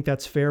be, and I think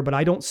that's fair, but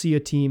I don't see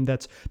a team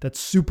that's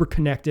super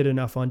connected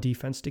enough on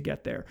defense to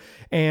get there.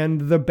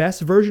 And the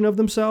best version of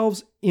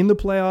themselves in the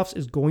playoffs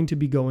is going to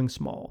be going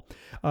small.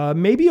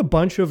 Maybe a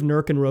bunch of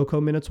Nurk and Rocco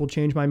minutes will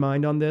change my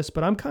mind on this,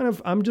 but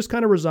I'm just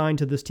kind of resigned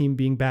to this team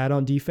being bad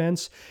on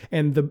defense,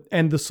 and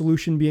the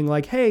solution being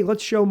like, hey,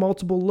 let's show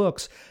multiple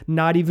looks,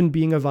 not even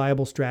being a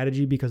viable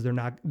strategy, because they're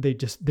not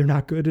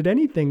good at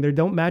anything. They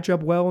don't match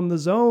up well in the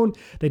zone.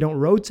 They don't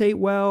rotate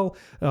well.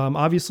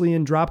 Obviously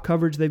in drop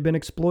coverage, they've been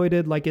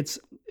exploited. Like,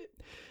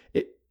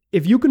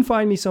 if you can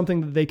find me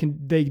something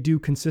that they do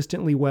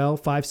consistently well,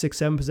 5, 6,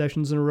 7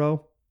 possessions in a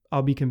row,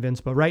 I'll be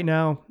convinced. But right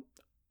now,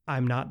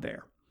 I'm not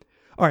there.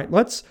 All right,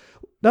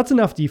 that's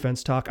enough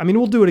defense talk. I mean,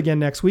 we'll do it again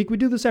next week. We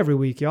do this every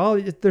week,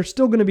 y'all. There's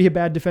still going to be a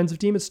bad defensive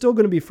team. It's still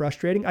going to be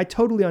frustrating. I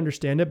totally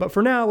understand it. But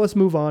for now, let's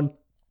move on.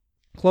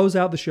 Close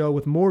out the show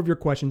with more of your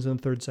questions in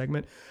the third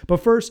segment. But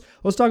first,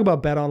 let's talk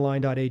about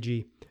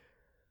betonline.ag.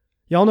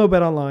 Y'all know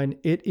BetOnline.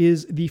 It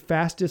is the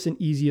fastest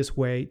and easiest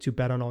way to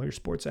bet on all your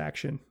sports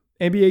action.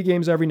 NBA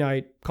games every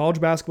night.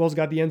 College basketball's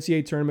got the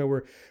NCAA tournament.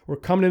 We're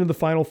coming into the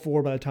Final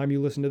Four by the time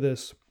you listen to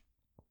this.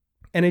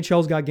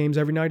 NHL's got games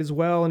every night as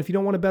well. And if you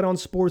don't want to bet on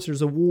sports,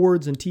 there's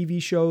awards and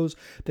TV shows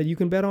that you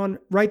can bet on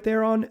right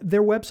there on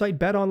their website,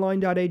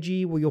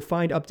 betonline.ag, where you'll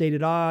find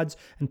updated odds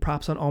and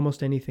props on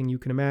almost anything you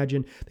can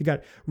imagine. They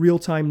got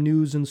real-time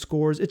news and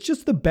scores. It's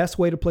just the best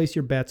way to place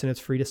your bets, and it's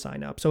free to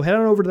sign up. So head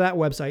on over to that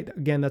website.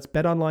 Again, that's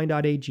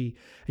betonline.ag,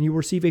 and you'll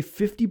receive a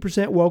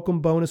 50% welcome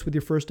bonus with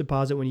your first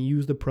deposit when you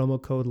use the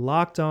promo code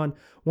LOCKEDON.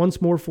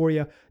 Once more for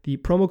you, the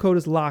promo code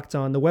is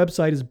LOCKEDON. The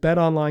website is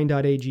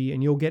betonline.ag,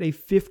 and you'll get a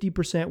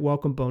 50%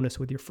 welcome bonus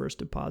with your first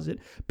deposit.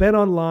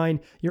 BetOnline,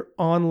 your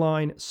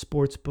online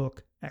sportsbook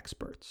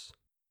experts.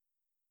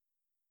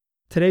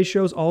 Today's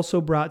show is also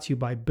brought to you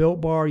by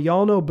Built Bar.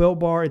 Y'all know Built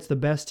Bar. It's the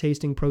best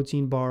tasting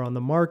protein bar on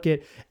the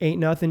market. Ain't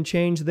nothing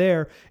changed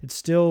there. It's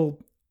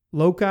still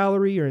low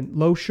calorie or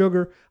low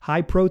sugar,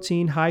 high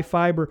protein, high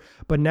fiber.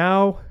 But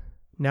now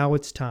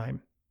it's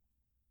time.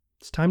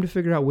 It's time to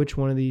figure out which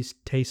one of these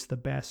tastes the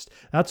best.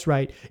 That's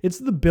right. It's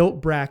the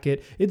Built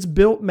Bracket. It's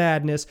Built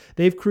Madness.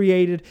 They've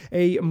created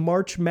a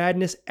March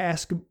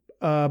Madness-esque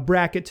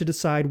bracket to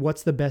decide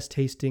what's the best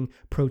tasting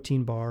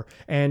protein bar.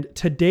 And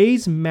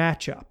today's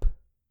matchup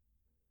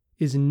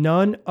is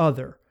none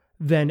other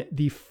than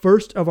the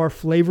first of our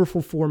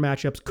flavorful 4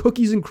 matchups,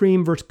 Cookies and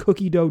Cream versus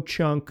Cookie Dough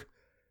Chunk.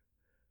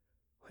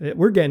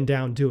 We're getting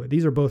down to it.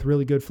 These are both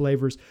really good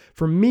flavors.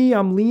 For me,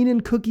 I'm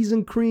leaning Cookies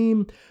and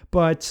Cream,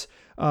 but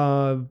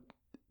on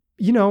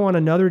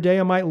another day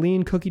I might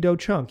lean Cookie Dough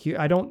Chunk.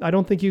 I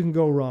don't think you can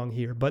go wrong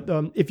here. But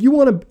if you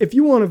want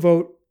to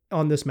vote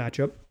on this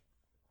matchup,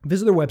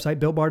 visit their website,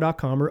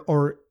 builtbar.com,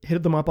 or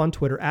hit them up on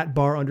Twitter at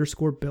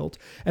 @bar_built.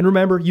 And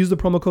remember, use the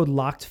promo code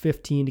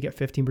LOCKED15 to get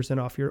 15%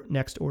 off your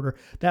next order.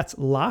 That's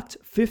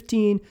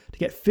LOCKED15 to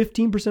get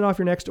 15% off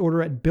your next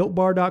order at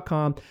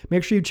builtbar.com.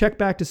 Make sure you check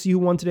back to see who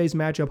won today's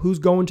matchup, who's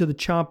going to the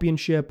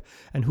championship,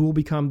 and who will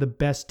become the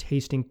best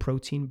tasting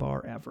protein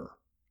bar ever.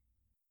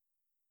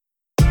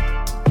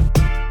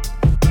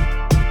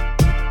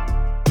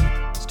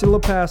 Still a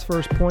pass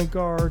first point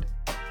guard.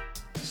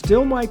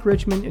 Still Mike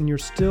Richmond, and you're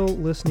still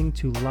listening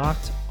to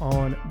Locked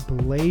On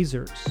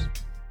Blazers.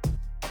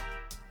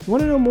 You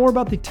want to know more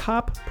about the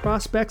top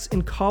prospects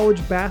in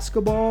college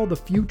basketball, the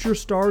future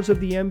stars of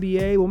the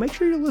NBA? Well, make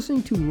sure you're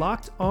listening to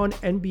Locked On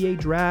NBA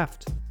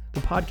Draft,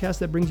 the podcast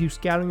that brings you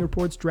scouting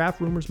reports,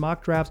 draft rumors,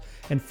 mock drafts,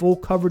 and full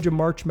coverage of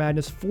March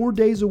Madness 4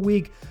 days a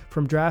week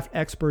from draft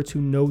experts who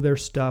know their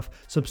stuff.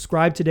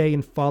 Subscribe today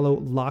and follow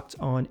Locked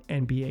On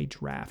NBA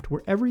Draft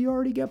wherever you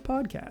already get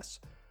podcasts.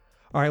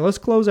 All right, let's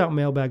close out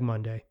Mailbag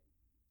Monday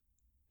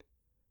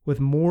with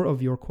more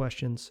of your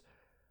questions.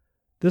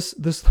 The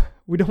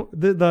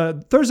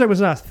third segment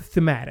was not as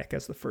thematic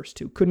as the first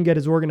two. Couldn't get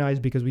as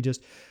organized because we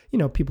just,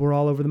 people were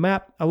all over the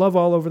map. I love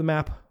all over the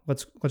map.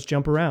 Let's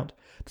jump around.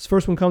 This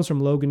first one comes from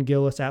Logan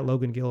Gillis at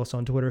Logan Gillis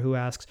on Twitter, who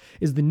asks,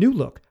 is the new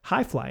look,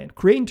 high flying,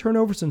 creating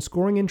turnovers and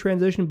scoring in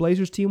transition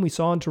Blazers team we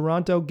saw in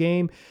Toronto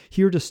game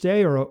here to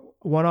stay, or a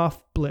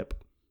one-off blip?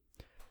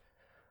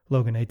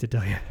 Logan, I hate to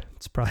tell you,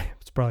 it's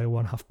probably a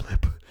one-off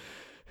blip.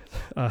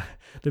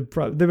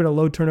 They've been a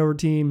low turnover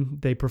team.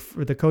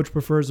 The coach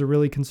prefers a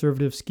really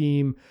conservative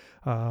scheme.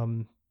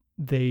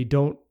 They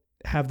don't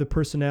have the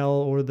personnel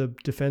or the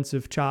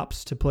defensive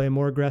chops to play a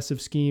more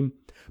aggressive scheme.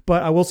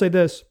 But I will say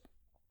this: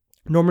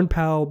 Norman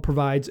Powell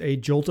provides a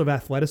jolt of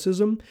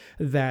athleticism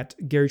that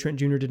Gary Trent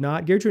Jr. did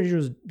not. Gary Trent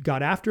Jr.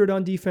 got after it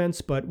on defense,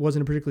 but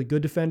wasn't a particularly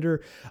good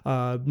defender.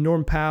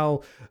 Norman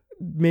Powell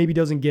maybe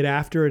doesn't get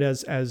after it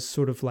as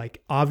sort of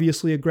like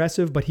obviously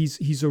aggressive, but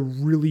he's a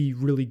really,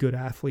 really good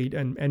athlete,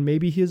 and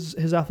maybe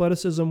his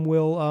athleticism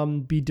will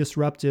be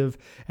disruptive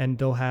and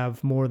they'll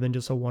have more than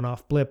just a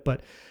one-off blip.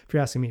 But if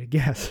you're asking me to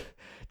guess,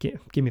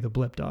 give me the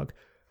blip, dog.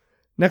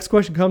 Next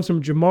question comes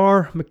from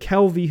Jamar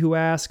McKelvey, who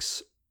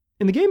asks,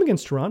 in the game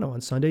against Toronto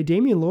on Sunday,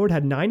 Damian Lillard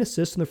had 9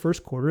 assists in the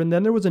first quarter, and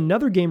then there was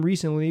another game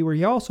recently where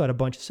he also had a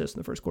bunch of assists in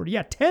the first quarter.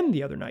 Yeah, 10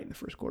 the other night in the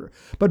first quarter.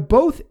 But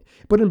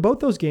in both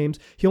those games,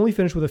 he only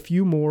finished with a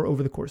few more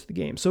over the course of the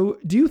game. So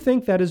do you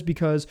think that is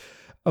because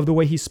of the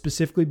way he's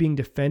specifically being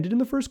defended in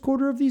the first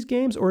quarter of these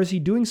games, or is he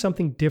doing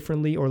something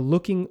differently or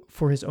looking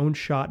for his own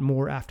shot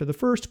more after the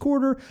first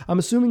quarter? I'm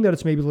assuming that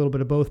it's maybe a little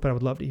bit of both, but I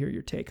would love to hear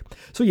your take.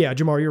 So yeah,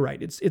 Jamar, you're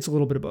right. It's a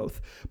little bit of both.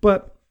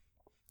 But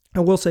I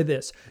will say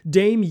this: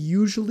 Dame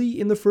usually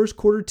in the first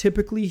quarter,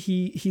 typically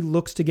he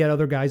looks to get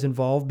other guys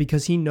involved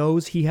because he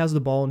knows he has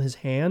the ball in his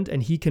hand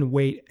and he can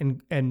wait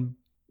and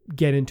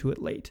get into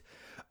it late.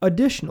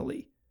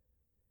 Additionally,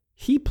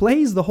 he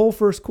plays the whole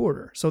first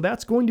quarter. So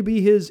that's going to be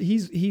he's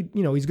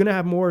going to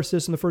have more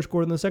assists in the first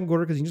quarter than the second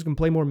quarter because he's just going to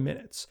play more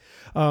minutes.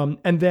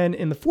 And then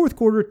in the fourth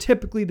quarter,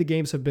 typically the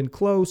games have been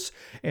close,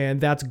 and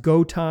that's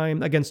go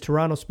time. Against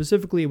Toronto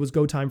specifically, it was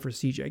go time for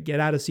CJ. Get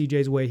out of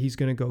CJ's way. He's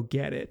going to go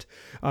get it.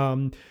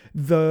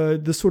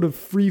 The sort of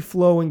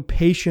free-flowing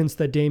patience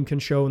that Dame can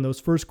show in those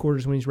first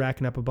quarters when he's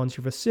racking up a bunch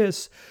of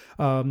assists,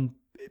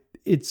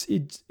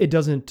 it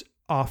doesn't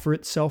offer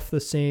itself the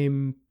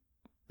same.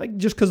 Like,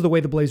 just because of the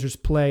way the Blazers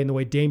play and the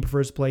way Dame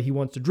prefers to play, he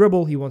wants to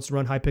dribble, he wants to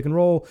run high pick and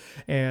roll,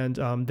 and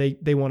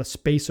they want to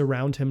space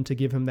around him to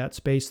give him that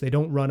space. They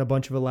don't run a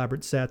bunch of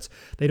elaborate sets.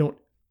 The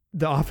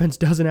offense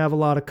doesn't have a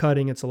lot of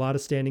cutting. It's a lot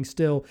of standing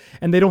still,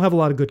 and they don't have a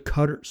lot of good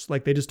cutters.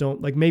 Like, they just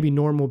don't, like, maybe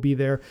Norm will be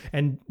there,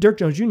 and Derrick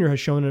Jones Jr. has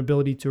shown an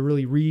ability to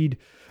really read.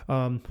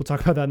 We'll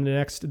talk about that in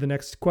the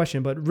next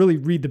question, but really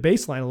read the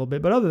baseline a little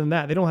bit. But other than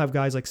that, they don't have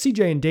guys like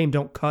CJ and Dame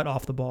don't cut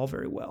off the ball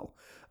very well.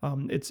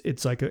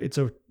 It's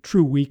a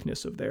true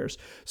weakness of theirs.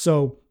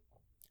 So,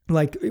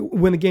 like,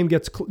 when the game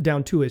gets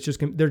down to it,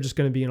 they're just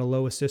going to be in a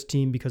low assist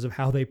team because of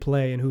how they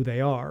play and who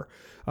they are.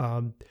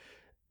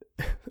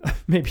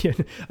 Maybe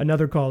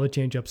another call to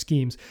change up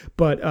schemes,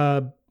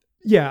 but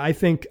yeah, I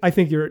think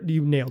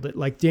you nailed it.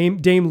 Like,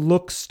 Dame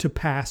looks to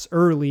pass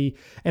early,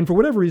 and for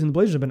whatever reason, the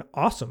Blazers have been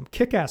awesome,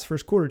 kick-ass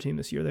first quarter team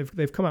this year.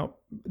 They've come out.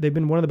 They've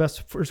been one of the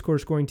best first quarter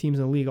scoring teams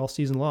in the league all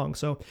season long.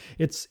 So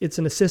it's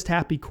an assist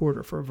happy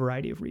quarter for a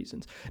variety of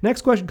reasons.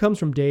 Next question comes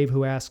from Dave,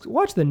 who asks,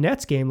 "Watch the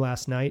Nets game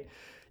last night."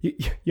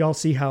 Y'all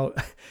see how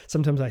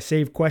sometimes I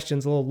save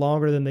questions a little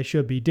longer than they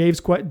should be.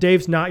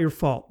 Dave's not your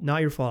fault. Not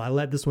your fault. I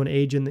let this one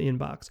age in the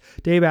inbox.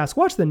 Dave asks,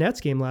 watch the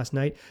Nets game last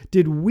night.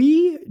 Did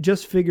we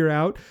just figure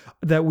out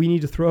that we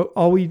need to throw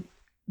all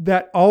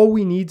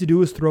we need to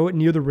do is throw it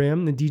near the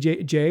rim and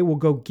DJ will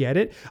go get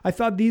it? I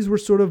thought these were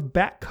sort of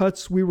back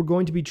cuts we were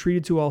going to be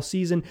treated to all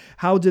season.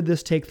 How did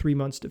this take 3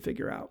 months to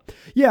figure out?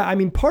 Yeah, I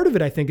mean, part of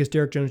it, I think, is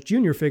Derrick Jones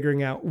Jr.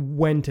 figuring out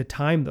when to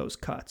time those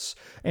cuts.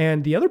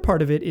 And the other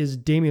part of it is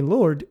Damian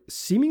Lillard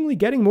seemingly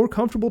getting more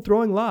comfortable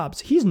throwing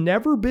lobs. He's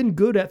never been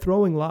good at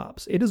throwing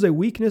lobs. It is a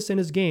weakness in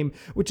his game,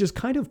 which is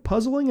kind of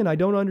puzzling and I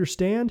don't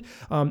understand.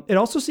 It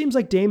also seems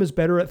like Dame is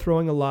better at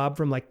throwing a lob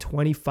from like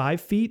 25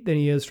 feet than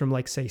he is from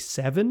like, say,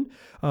 7.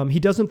 He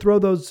doesn't throw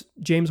those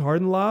James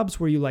Harden lobs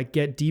where you like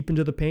get deep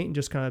into the paint and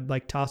just kind of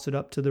like toss it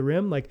up to the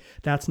rim. Like,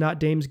 that's not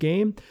Dame's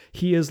game.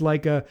 He is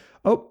like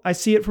I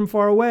see it from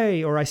far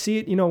away, or I see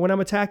it, when I'm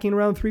attacking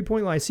around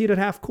 3-point line, I see it at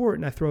half court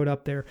and I throw it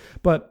up there.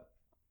 But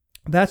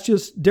that's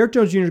just Derrick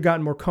Jones Jr. has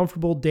gotten more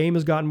comfortable. Dame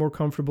has gotten more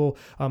comfortable.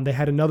 They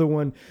had another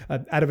one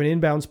out of an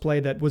inbounds play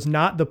that was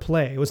not the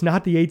play. It was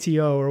not the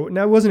ATO,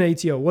 it wasn't an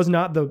ATO. It was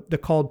not the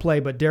called play,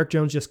 but Derrick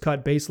Jones just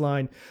cut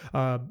baseline.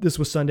 This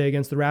was Sunday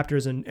against the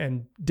Raptors,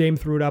 and Dame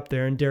threw it up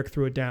there and Derrick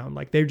threw it down.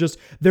 Like,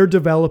 they're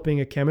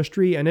developing a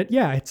chemistry, and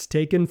it's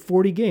taken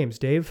 40 games,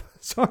 Dave.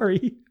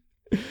 Sorry.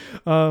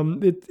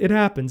 It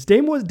happens.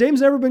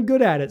 Dame's never been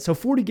good at it. So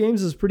 40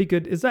 games is pretty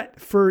good. Is that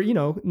for,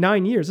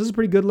 9 years? This is a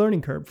pretty good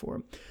learning curve for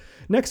him.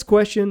 Next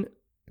question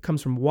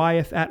comes from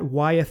Wyeth at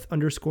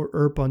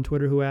Wyeth_ERP on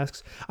Twitter, who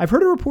asks, I've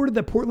heard it reported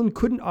that Portland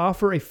couldn't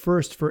offer a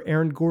first for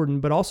Aaron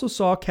Gordon, but also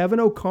saw Kevin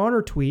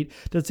O'Connor tweet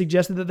that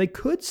suggested that they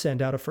could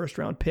send out a first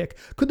round pick.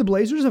 Could the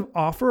Blazers have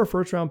offered a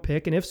first round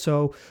pick? And if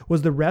so,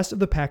 was the rest of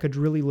the package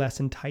really less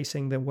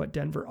enticing than what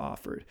Denver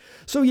offered?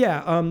 So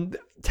yeah,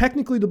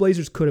 technically the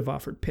Blazers could have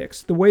offered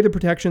picks. The way the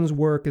protections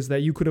work is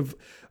that you could have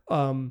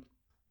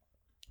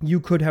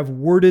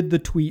worded the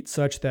tweet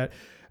such that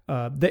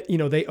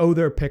they owe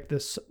their pick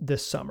this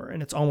summer,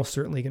 and it's almost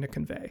certainly going to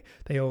convey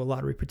they owe a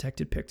lottery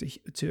protected pick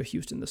to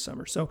Houston this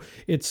summer. So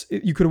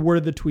you could have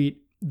worded the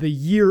tweet the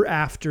year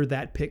after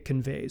that pick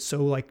conveys.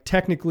 So like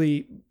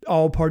technically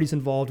all parties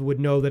involved would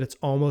know that it's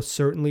almost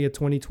certainly a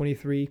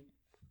 2023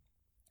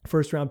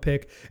 first round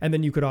pick, and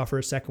then you could offer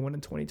a second one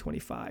in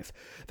 2025.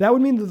 That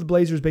would mean that the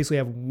Blazers basically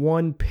have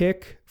one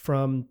pick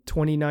from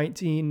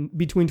 2019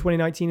 between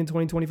 2019 and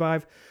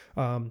 2025.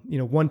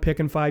 One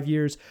pick in 5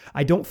 years.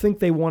 I don't think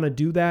they want to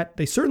do that.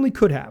 They certainly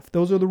could have.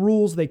 Those are the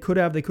rules. They could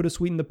have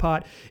sweetened the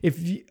pot.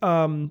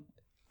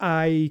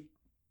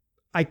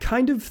 I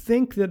kind of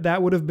think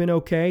that would have been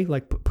okay.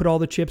 Like put all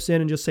the chips in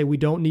and just say, we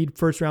don't need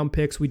first round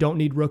picks. We don't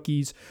need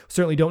rookies.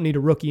 Certainly don't need a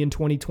rookie in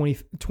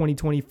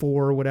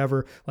 2024 or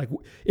whatever. Like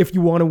if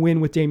you want to win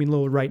with Damian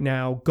Lillard right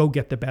now, go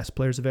get the best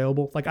players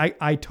available. Like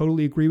I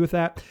totally agree with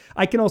that.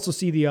 I can also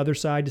see the other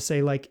side to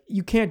say like,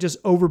 you can't just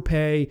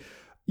overpay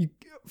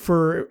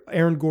for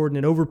Aaron Gordon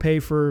and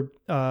overpay for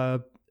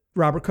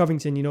Robert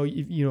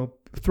Covington,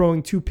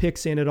 throwing 2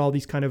 picks in at all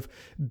these kind of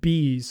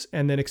Bs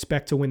and then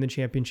expect to win the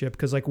championship.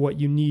 Cause like what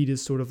you need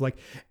is sort of like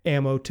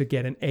ammo to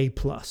get an A+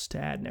 to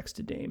add next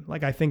to Dame.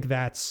 Like, I think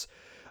that's,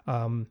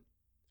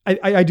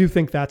 I do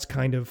think that's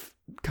kind of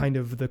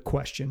the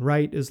question,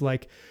 right? Is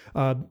like,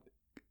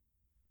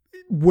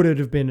 would it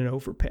have been an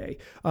overpay?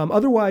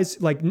 Otherwise,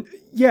 like,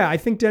 yeah, I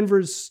think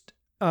Denver's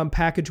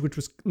package, which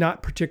was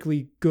not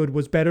particularly good,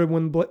 was better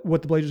than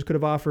what the Blazers could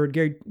have offered.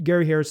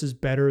 Gary Harris is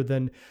better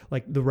than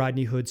like the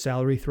Rodney Hood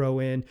salary throw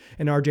in,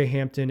 and RJ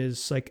Hampton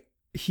is like,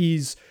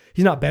 he's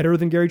not better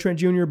than Gary Trent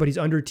Jr., but he's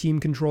under team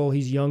control.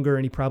 He's younger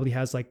and he probably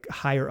has like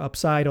higher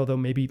upside, although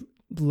maybe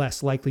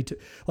less likely to,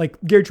 like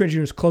Gary Trent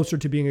Jr. is closer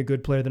to being a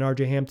good player than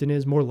RJ Hampton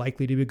is, more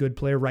likely to be a good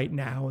player right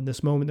now in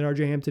this moment than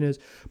RJ Hampton is.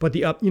 But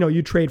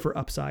you trade for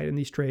upside in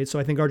these trades. So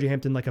I think RJ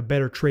Hampton like a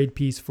better trade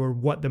piece for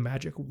what the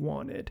Magic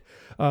wanted.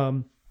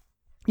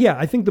 Yeah,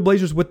 I think the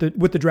Blazers with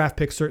the draft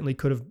pick certainly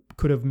could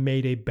have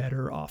made a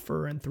better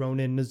offer and thrown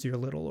in Nasir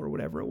Little or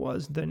whatever it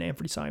was than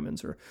Anthony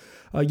Simons or,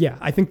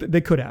 I think that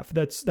they could have.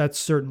 That's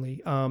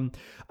certainly. I'm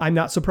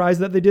not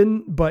surprised that they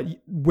didn't, but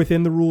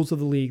within the rules of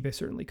the league, they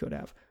certainly could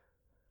have.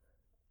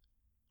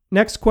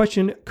 Next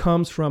question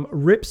comes from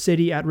Rip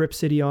City at Rip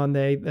City on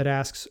that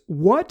asks,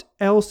 what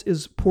else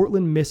is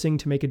Portland missing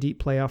to make a deep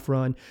playoff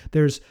run?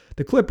 There's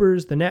the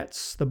Clippers, the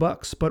Nets, the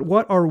Bucks, but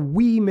what are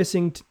we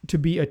missing to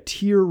be a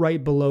tier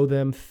right below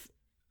them?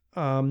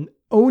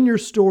 Own your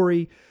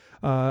story.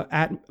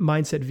 At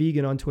Mindset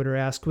Vegan on Twitter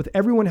asks, with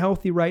everyone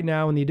healthy right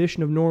now and the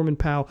addition of Norman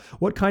Powell,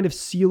 what kind of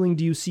ceiling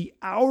do you see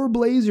our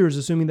Blazers,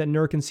 assuming that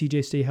Nurk and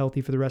CJ stay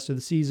healthy for the rest of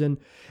the season?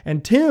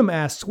 And Tim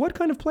asks, what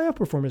kind of playoff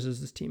performance does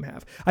this team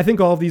have? I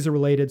think all of these are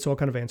related, so I'll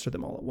kind of answer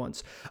them all at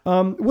once.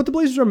 What the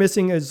Blazers are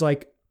missing is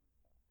like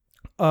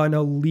an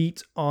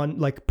elite on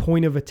like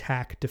point of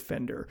attack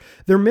defender.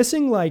 They're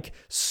missing like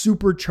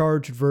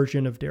supercharged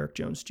version of Derrick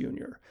Jones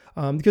Jr.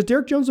 Because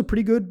Derrick Jones is a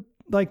pretty good,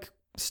 like,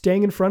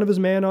 staying in front of his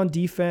man on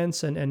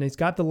defense, and he's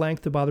got the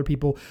length to bother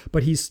people,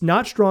 but he's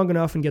not strong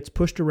enough and gets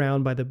pushed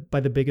around by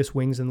the biggest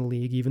wings in the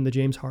league. Even the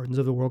James Hardens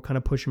of the world kind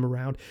of push him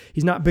around.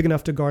 He's not big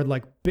enough to guard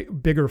like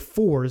bigger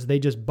fours. They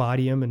just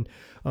body him, and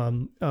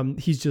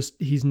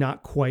he's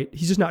not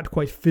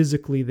quite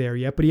physically there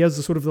yet, but he has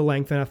the sort of the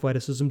length and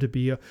athleticism to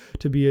be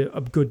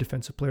a good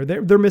defensive player.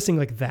 They're missing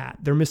like that.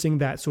 They're missing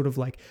that sort of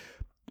like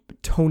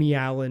Tony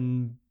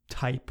Allen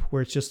type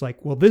where it's just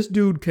like, well, this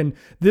dude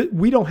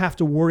we don't have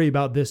to worry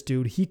about this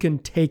dude. He can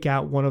take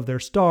out one of their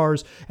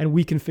stars and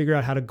we can figure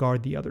out how to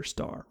guard the other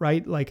star,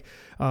 right? Like,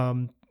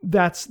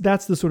 that's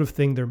the sort of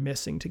thing they're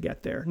missing to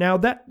get there. Now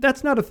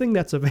that's not a thing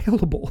that's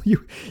available.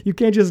 You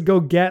can't just go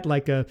get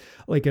like an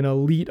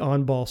elite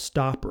on-ball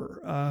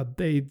stopper.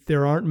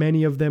 There aren't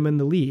many of them in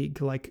the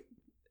league. Like,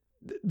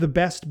 the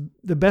best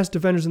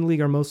defenders in the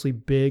league are mostly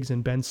bigs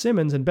and Ben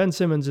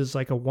Simmons is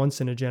like a once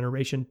in a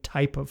generation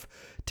type of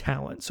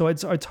talent. So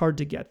it's hard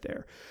to get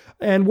there.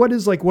 And what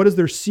is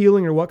their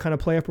ceiling, or what kind of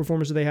playoff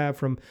performance do they have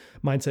from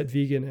Mindset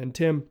Vegan and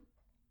Tim?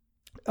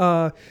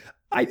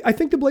 I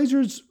think the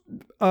Blazers'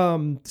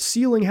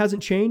 ceiling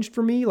hasn't changed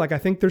for me. Like, I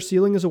think their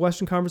ceiling is a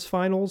Western Conference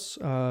Finals.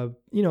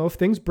 If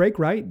things break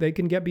right, they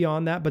can get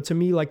beyond that. But to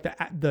me, like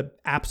the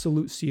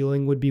absolute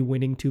ceiling would be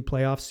winning 2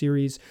 playoff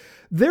series.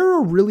 They're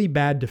a really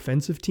bad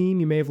defensive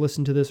team. You may have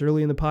listened to this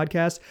early in the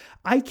podcast.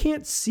 I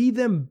can't see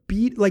them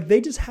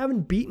they just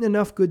haven't beaten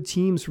enough good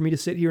teams for me to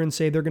sit here and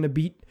say they're going to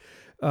beat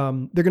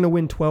they're going to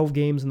win 12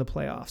 games in the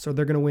playoffs, or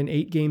they're going to win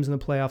 8 games in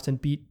the playoffs and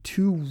beat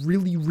 2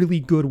 really, really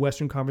good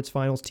Western Conference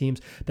Finals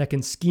teams that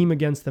can scheme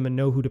against them and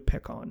know who to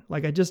pick on.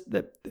 Like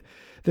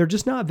they're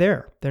just not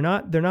there. They're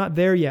not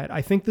there yet.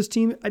 I think this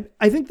team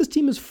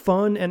is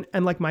fun.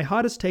 And like my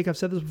hottest take, I've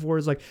said this before,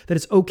 is like that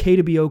it's okay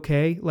to be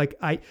okay. Like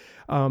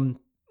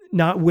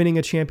not winning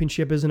a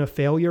championship isn't a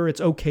failure. It's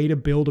okay to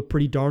build a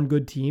pretty darn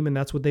good team, and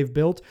that's what they've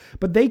built.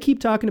 But they keep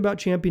talking about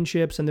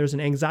championships, and there's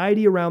an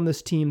anxiety around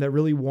this team that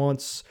really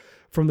wants,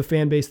 from the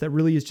fan base, that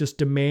really is just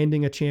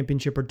demanding a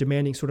championship or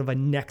demanding sort of a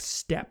next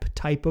step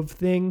type of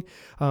thing.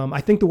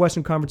 I think the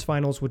Western Conference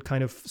Finals would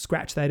kind of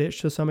scratch that itch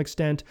to some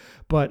extent,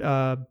 but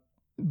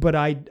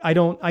right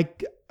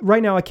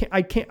now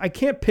I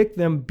can't pick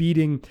them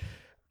beating.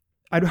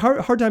 I'd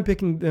hard time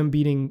picking them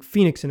beating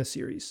Phoenix in a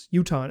series,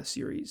 Utah in a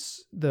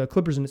series, the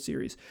Clippers in a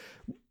series.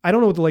 I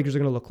don't know what the Lakers are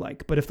going to look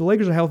like, but if the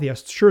Lakers are healthy,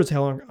 sure as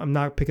hell I'm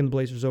not picking the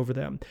Blazers over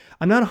them.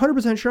 I'm not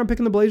 100% sure I'm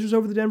picking the Blazers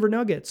over the Denver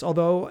Nuggets,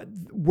 although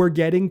we're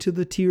getting to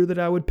the tier that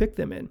I would pick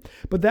them in.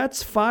 But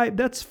that's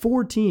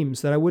 4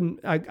 teams that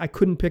I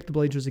couldn't pick the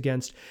Blazers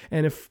against.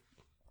 And if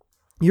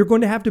you're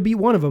going to have to beat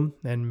one of them,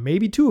 and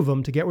maybe 2 of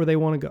them, to get where they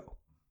want to go.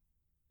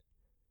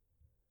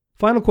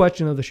 Final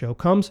question of the show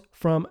comes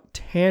from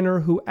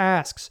Tanner, who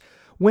asks,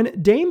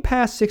 when Dame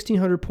passed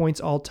 1,600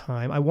 points all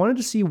time, I wanted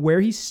to see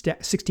where he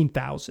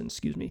 16,000,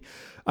 excuse me.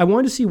 I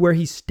wanted to see where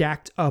he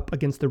stacked up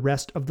against the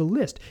rest of the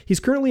list. He's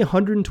currently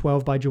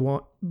 112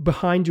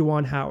 behind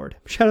Juwan Howard.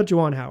 Shout out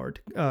Juwan Howard.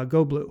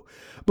 Go Blue.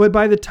 But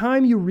by the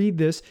time you read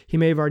this, he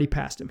may have already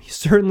passed him. He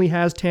certainly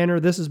has,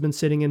 Tanner. This has been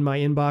sitting in my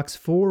inbox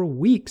for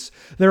weeks.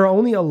 There are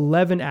only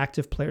 11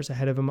 active players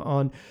ahead of him,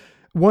 on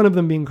one of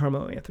them being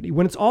Carmelo Anthony.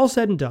 When it's all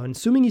said and done,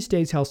 assuming he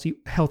stays healthy,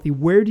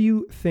 where do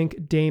you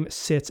think Dame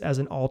sits as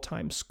an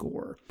all-time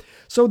scorer?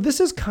 So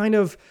this is kind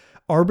of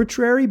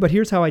arbitrary, but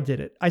here's how I did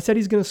it. I said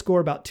he's going to score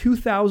about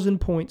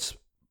 2,000 points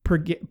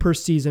per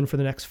season for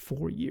the next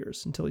 4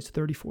 years until he's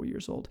 34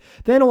 years old.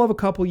 Then he'll have a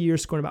couple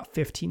years scoring about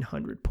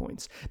 1,500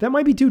 points. That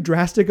might be too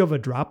drastic of a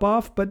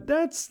drop-off, but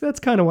that's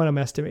kind of what I'm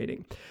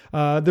estimating.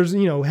 There's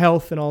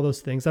health and all those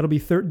things. That'll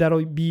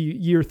be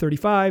year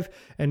 35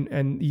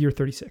 and year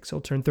 36. He'll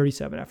turn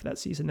 37 after that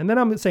season. And then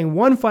I'm saying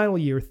one final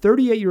year,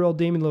 38-year-old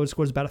Damian Lillard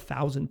scores about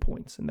 1,000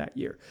 points in that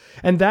year.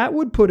 And that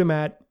would put him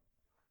at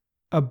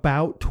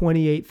about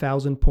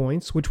 28,000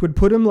 points, which would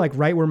put him like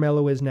right where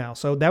Melo is now.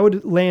 So that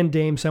would land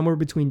Dame somewhere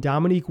between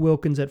Dominique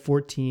Wilkins at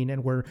 14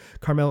 and where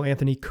Carmelo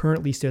Anthony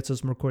currently sits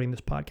as I'm recording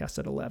this podcast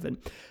at 11.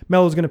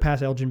 Melo's going to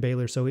pass Elgin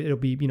Baylor, so it'll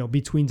be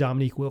between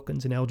Dominique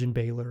Wilkins and Elgin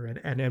Baylor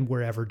and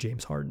wherever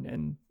James Harden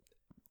and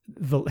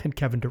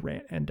Kevin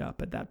Durant end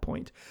up at that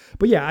point.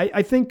 But yeah,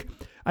 I think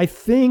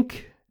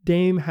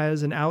Dame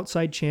has an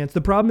outside chance. The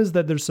problem is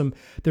that there's some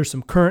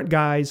current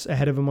guys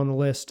ahead of him on the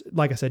list.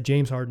 Like I said,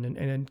 James Harden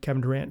and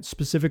Kevin Durant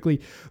specifically,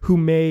 who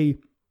may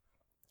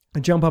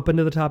jump up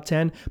into the top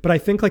 10. But I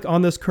think like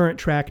on this current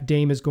track,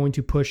 Dame is going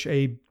to push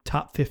a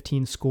top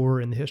 15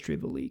 scorer in the history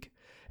of the league.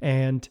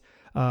 And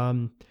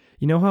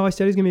you know how I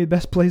said he's going to be the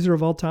best Blazer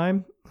of all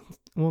time?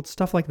 Well, it's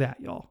stuff like that,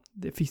 y'all.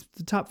 If he's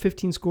the top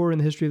 15 scorer in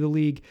the history of the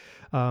league,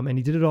 and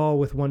he did it all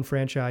with one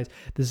franchise,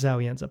 this is how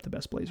he ends up the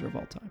best Blazer of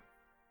all time.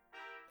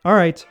 All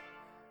right,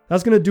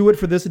 that's going to do it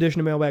for this edition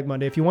of Mailbag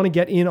Monday. If you want to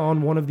get in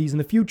on one of these in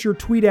the future,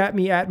 tweet at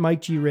me at Mike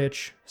G.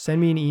 Rich.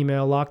 Send me an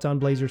email,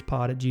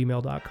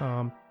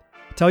 lockedonblazerspod@gmail.com.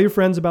 Tell your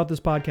friends about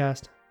this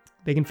podcast.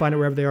 They can find it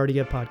wherever they already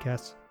get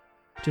podcasts.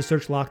 Just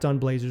search Locked On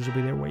Blazers. It'll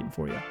be there waiting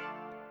for you.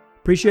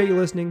 Appreciate you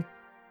listening.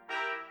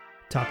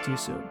 Talk to you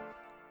soon.